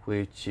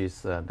 which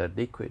is the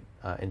liquid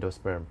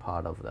endosperm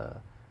part of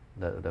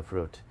the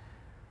fruit,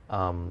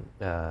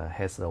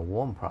 has the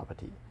warm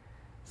property.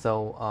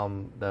 So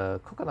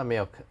the coconut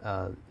milk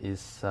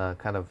is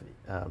kind of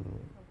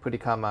pretty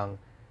common.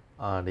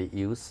 They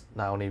use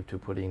not only to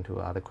put into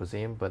other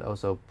cuisine, but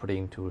also put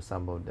into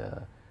some of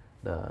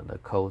the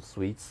cold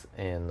sweets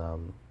and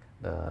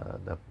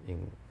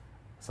in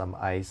some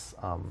ice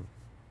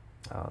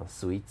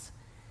sweets,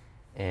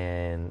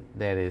 and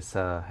that is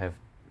have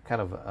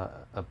kind of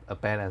a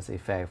balanced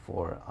effect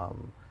for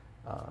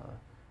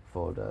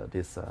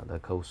the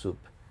cold soup,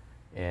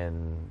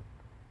 and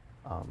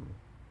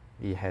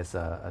it has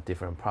a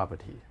different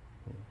property.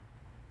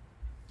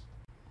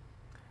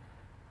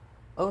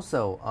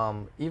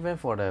 Also, even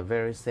for the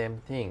very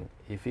same thing,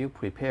 if you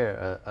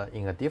prepare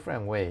in a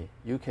different way,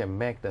 you can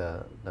make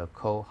the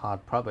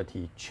cold-hot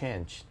property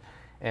change.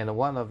 And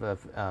one of the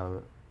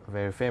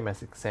very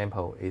famous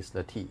example is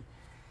the tea.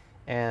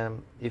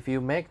 And if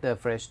you make the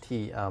fresh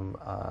tea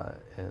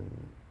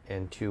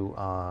into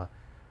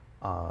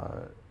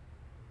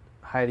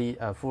highly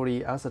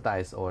fully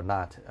oxidized or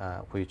not,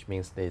 which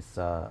means it's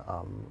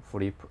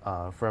fully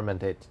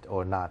fermented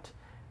or not,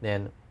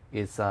 then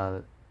it's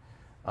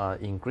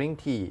in green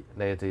tea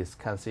that is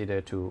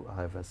considered to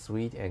have a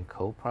sweet and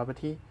cold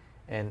property,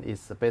 and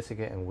it's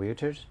basically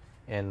unwilted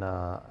and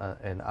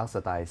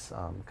oxidized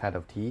kind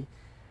of tea.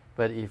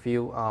 But if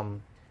you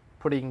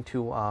put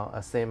into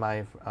a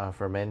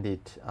semi-fermented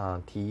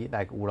tea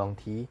like oolong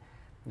tea,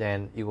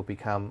 then it will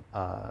become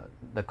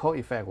the cold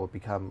effect will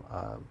become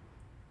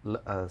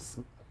less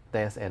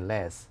and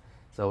less.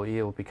 So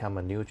it will become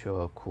a neutral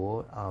or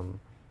cool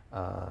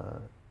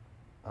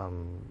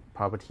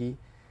property.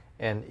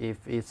 And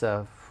if it's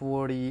a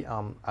fully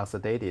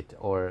oxidated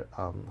or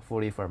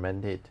fully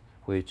fermented,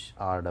 which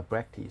are the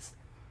black teas,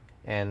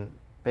 and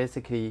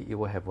basically it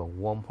will have a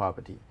warm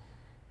property.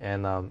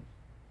 And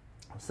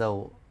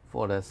so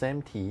for the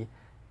same tea,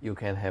 you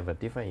can have a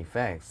different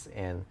effects.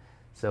 And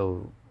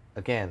so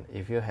again,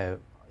 if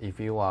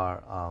you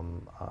are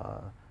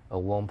a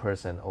warm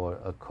person or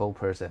a cold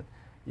person,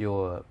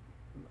 your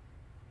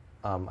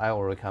I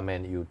will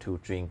recommend you to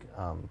drink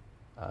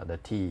the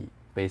tea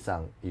based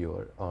on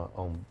your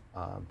own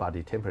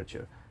body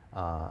temperature.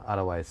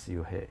 Otherwise,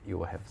 you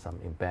will have some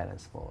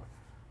imbalance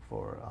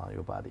for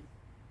your body.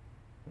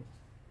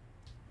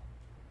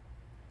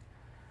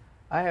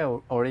 I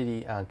have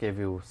already gave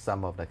you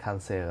some of the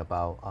concept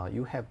about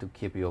you have to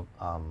keep your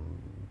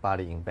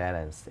body in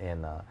balance,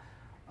 and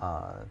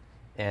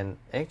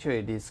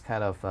actually this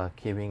kind of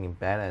keeping in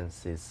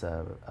balance is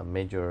a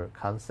major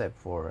concept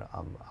for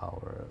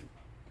our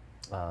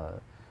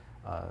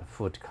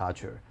food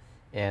culture.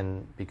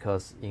 And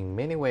because in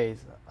many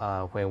ways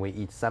when we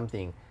eat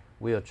something,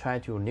 we'll try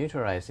to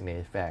neutralize the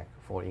effect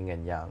for yin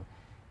and yang.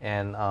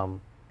 And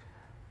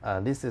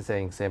this is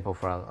an example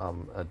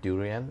from a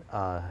durian.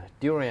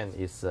 Durian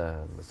is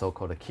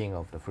so-called the king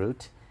of the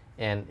fruit,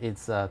 and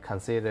it's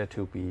considered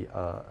to be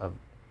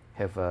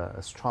have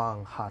a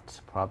strong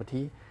hot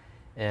property,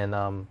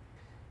 and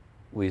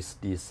with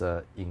this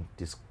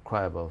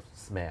indescribable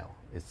smell.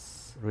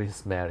 It's really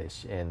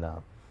smellish, and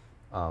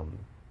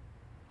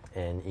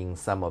in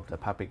some of the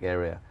public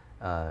area,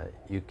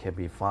 you can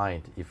be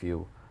fined if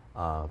you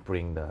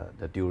bring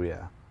the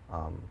durian.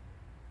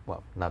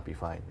 Well, not be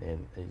fined,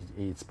 and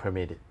it's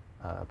prohibited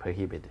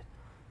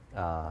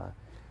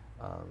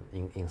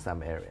in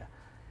some area.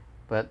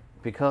 But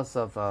because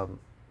of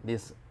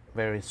this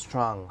very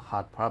strong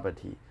hot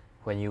property,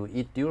 when you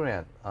eat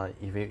durian,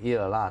 if you eat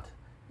a lot,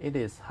 it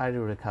is highly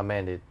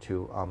recommended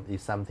to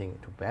eat something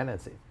to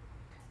balance it.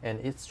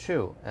 And it's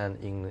true, and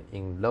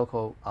in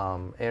local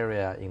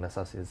area in the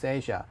Southeast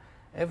Asia,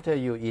 after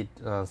you eat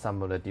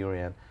some of the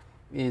durian,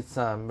 it's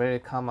very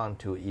common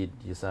to eat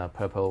this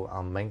purple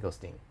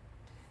mangosteen.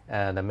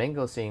 The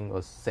mangosteen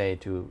was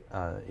said to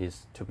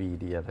is to be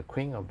the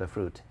queen of the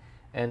fruit,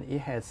 and it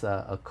has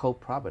a cold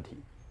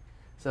property.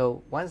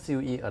 So once you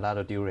eat a lot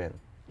of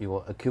durian, you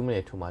will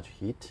accumulate too much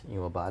heat in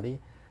your body.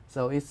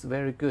 So it's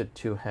very good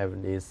to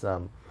have this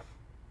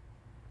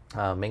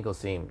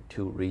mangosteen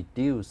to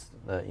reduce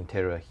the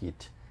interior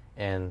heat.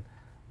 And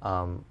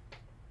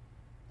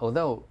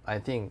although I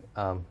think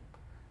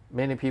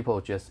many people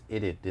just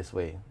eat it this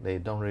way, they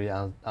don't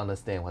really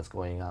understand what's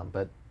going on,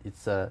 but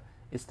it's the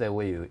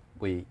way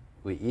we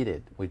eat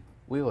it. We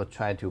will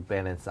try to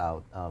balance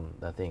out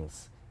the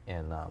things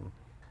and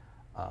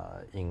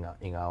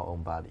in our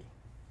own body.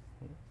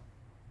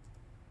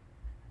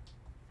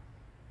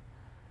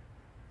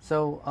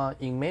 So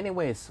in many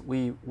ways,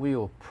 we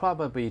will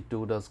probably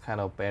do those kind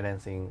of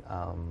balancing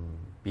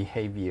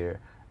behavior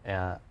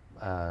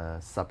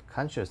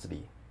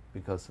subconsciously,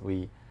 because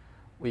we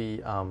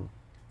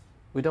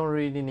don't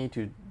really need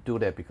to do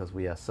that because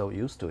we are so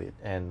used to it,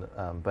 and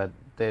but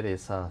that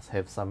is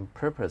have some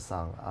purpose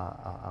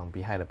on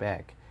behind the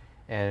back.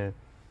 And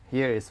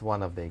here is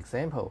one of the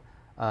example.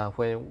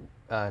 When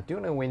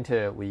during the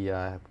winter we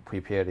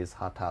prepare this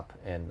hot tub,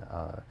 and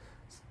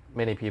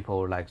many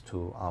people like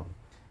to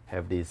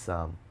have these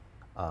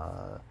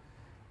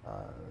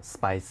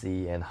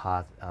spicy and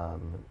hot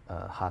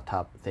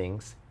tub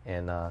things,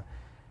 and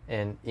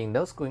in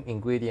those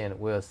ingredients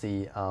we'll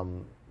see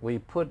we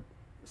put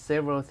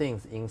several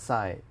things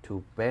inside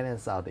to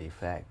balance out the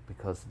effect,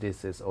 because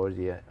this is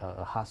already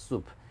a hot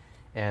soup,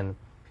 and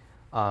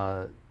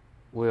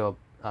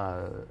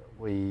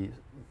we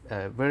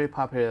very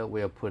popular.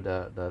 We'll put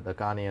the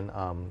Ghanaian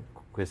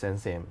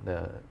chrysanthemum,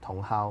 the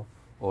tonghao,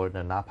 or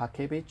the napa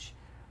cabbage,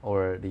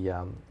 or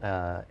the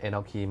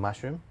enoki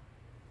mushroom,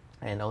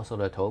 and also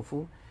the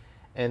tofu,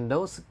 and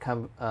those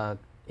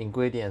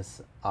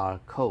ingredients are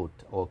cold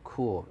or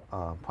cool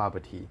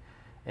property,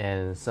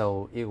 and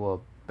so it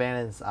will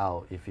balance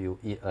out if you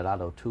eat a lot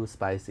of too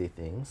spicy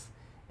things.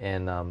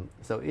 And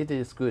so it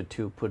is good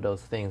to put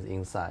those things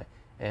inside.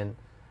 And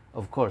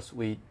of course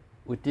we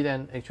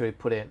didn't actually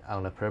put it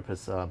on the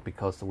purpose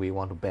because we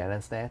want to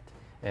balance that,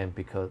 and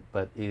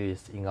but it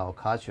is in our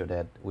culture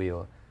that we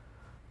are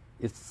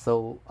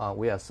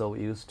so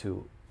used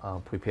to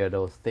prepare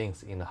those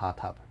things in the hot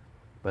tub.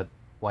 But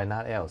why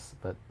not else?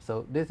 But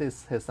so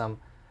this has some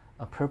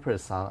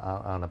purpose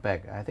on the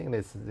back. I think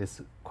this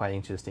is quite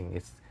interesting.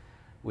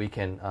 We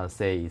can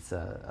say it's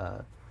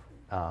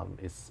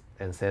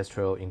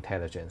ancestral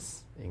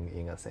intelligence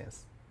in a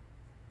sense.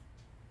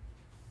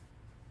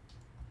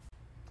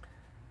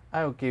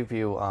 I will give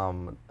you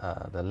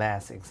the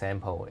last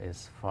example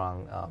is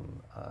from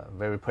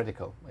very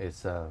practical.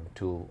 It's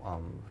to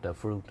the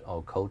fruit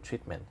or cold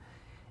treatment.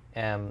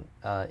 And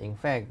in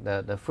fact,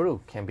 the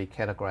fruit can be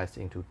categorized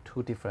into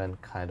two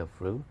different kind of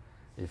fruit,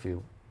 if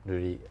you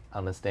really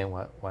understand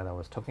what I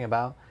was talking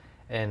about.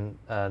 And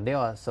they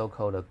are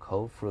so-called a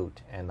cold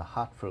fruit and a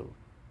hot fruit.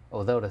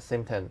 Although the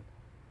symptom,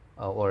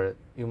 or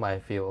you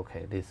might feel,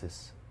 okay, this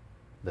is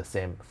the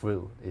same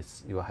fruit,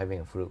 you are having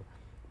a fruit,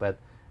 but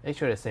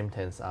actually the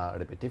symptoms are a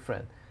little bit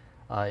different.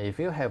 If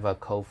you have a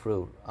cold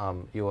fruit,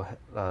 you will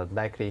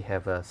likely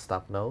have a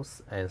stuffed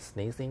nose and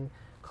sneezing,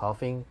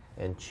 coughing,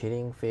 and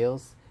chilling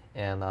feels,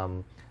 and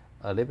a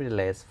little bit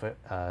less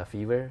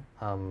fever.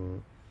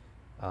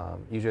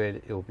 Usually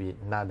it will be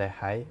not that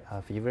high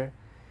fever.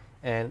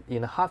 And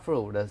in a hot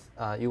fruit,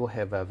 you will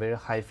have a very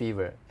high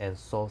fever and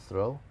sore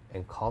throat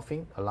and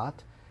coughing a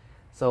lot.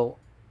 So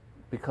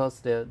because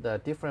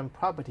the different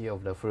property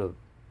of the fruit,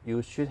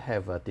 you should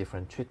have a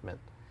different treatment.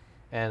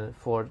 And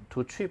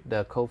to treat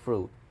the cold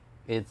flu,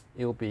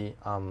 it'll be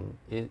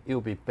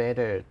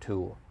better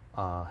to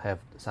have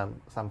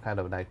some kind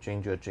of like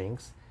ginger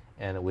drinks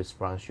and with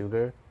brown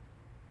sugar,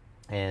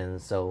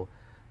 and so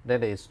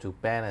that is to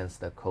balance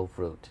the cold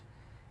fruit.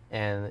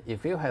 And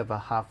if you have a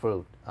hot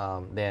fruit,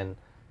 then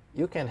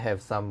you can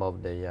have some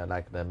of the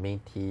like the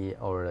mint tea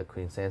or the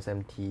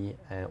quincesim tea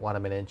and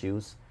watermelon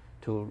juice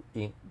to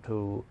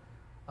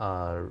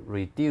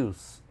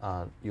reduce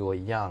your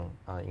yang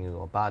in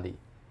your body.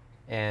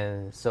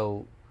 And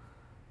so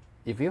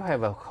if you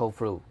have a cold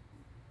flu,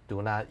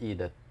 do not eat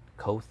the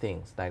cold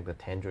things like the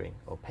tangerine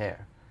or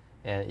pear.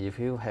 And if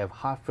you have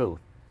hot fruit,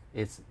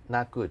 it's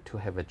not good to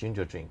have a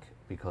ginger drink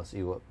because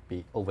you will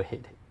be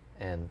overheated.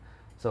 And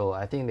so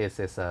I think this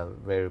is a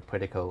very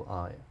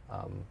practical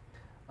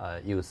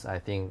use. I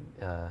think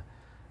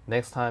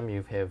next time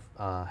you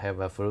have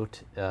a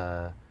fruit,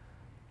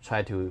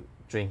 try to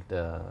drink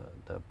the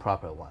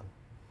proper one.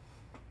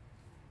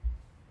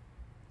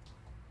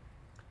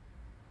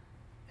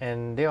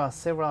 And there are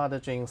several other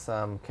drinks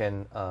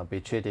can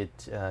be treated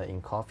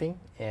in coughing,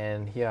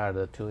 and here are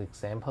the two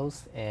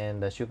examples,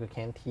 and the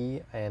sugarcane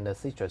tea and the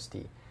citrus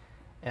tea.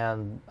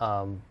 And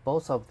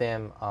both of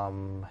them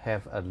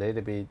have a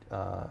little bit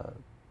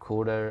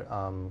cooler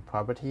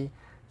property,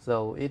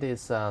 so it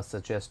is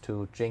suggested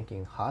to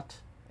drinking hot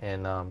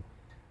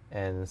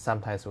and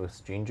sometimes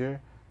with ginger,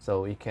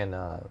 so it can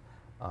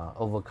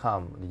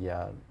overcome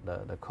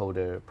the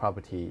colder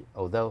property,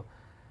 although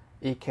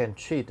it can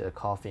treat the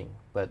coughing,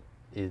 but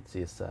it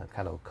is a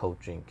kind of cold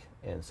drink,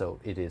 and so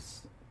it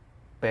is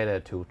better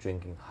to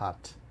drinking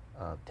hot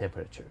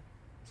temperature.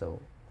 So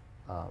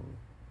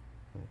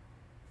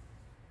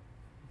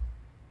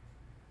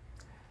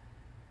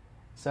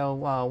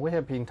we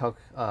have been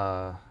talking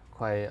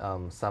quite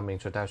some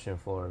introduction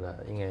for the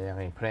yin and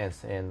yang in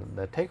plants, and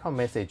the take-home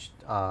message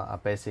are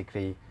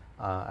basically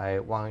I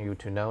want you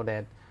to know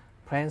that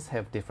plants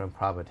have different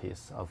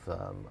properties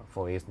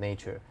for its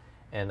nature.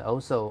 And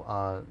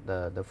also,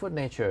 the food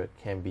nature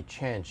can be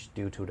changed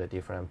due to the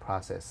different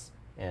process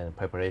and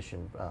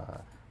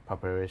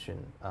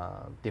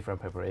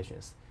different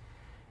preparations.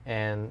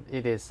 And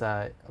it is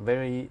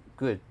very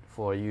good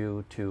for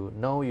you to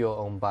know your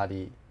own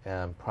body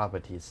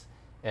properties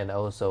and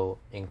also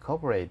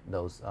incorporate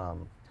those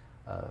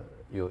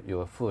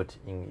your food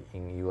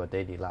in your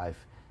daily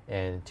life,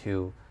 and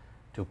to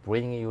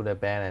bring you the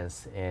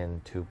balance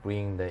and to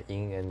bring the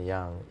yin and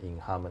yang in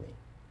harmony.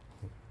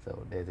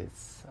 So that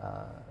is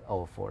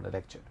all for the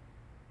lecture.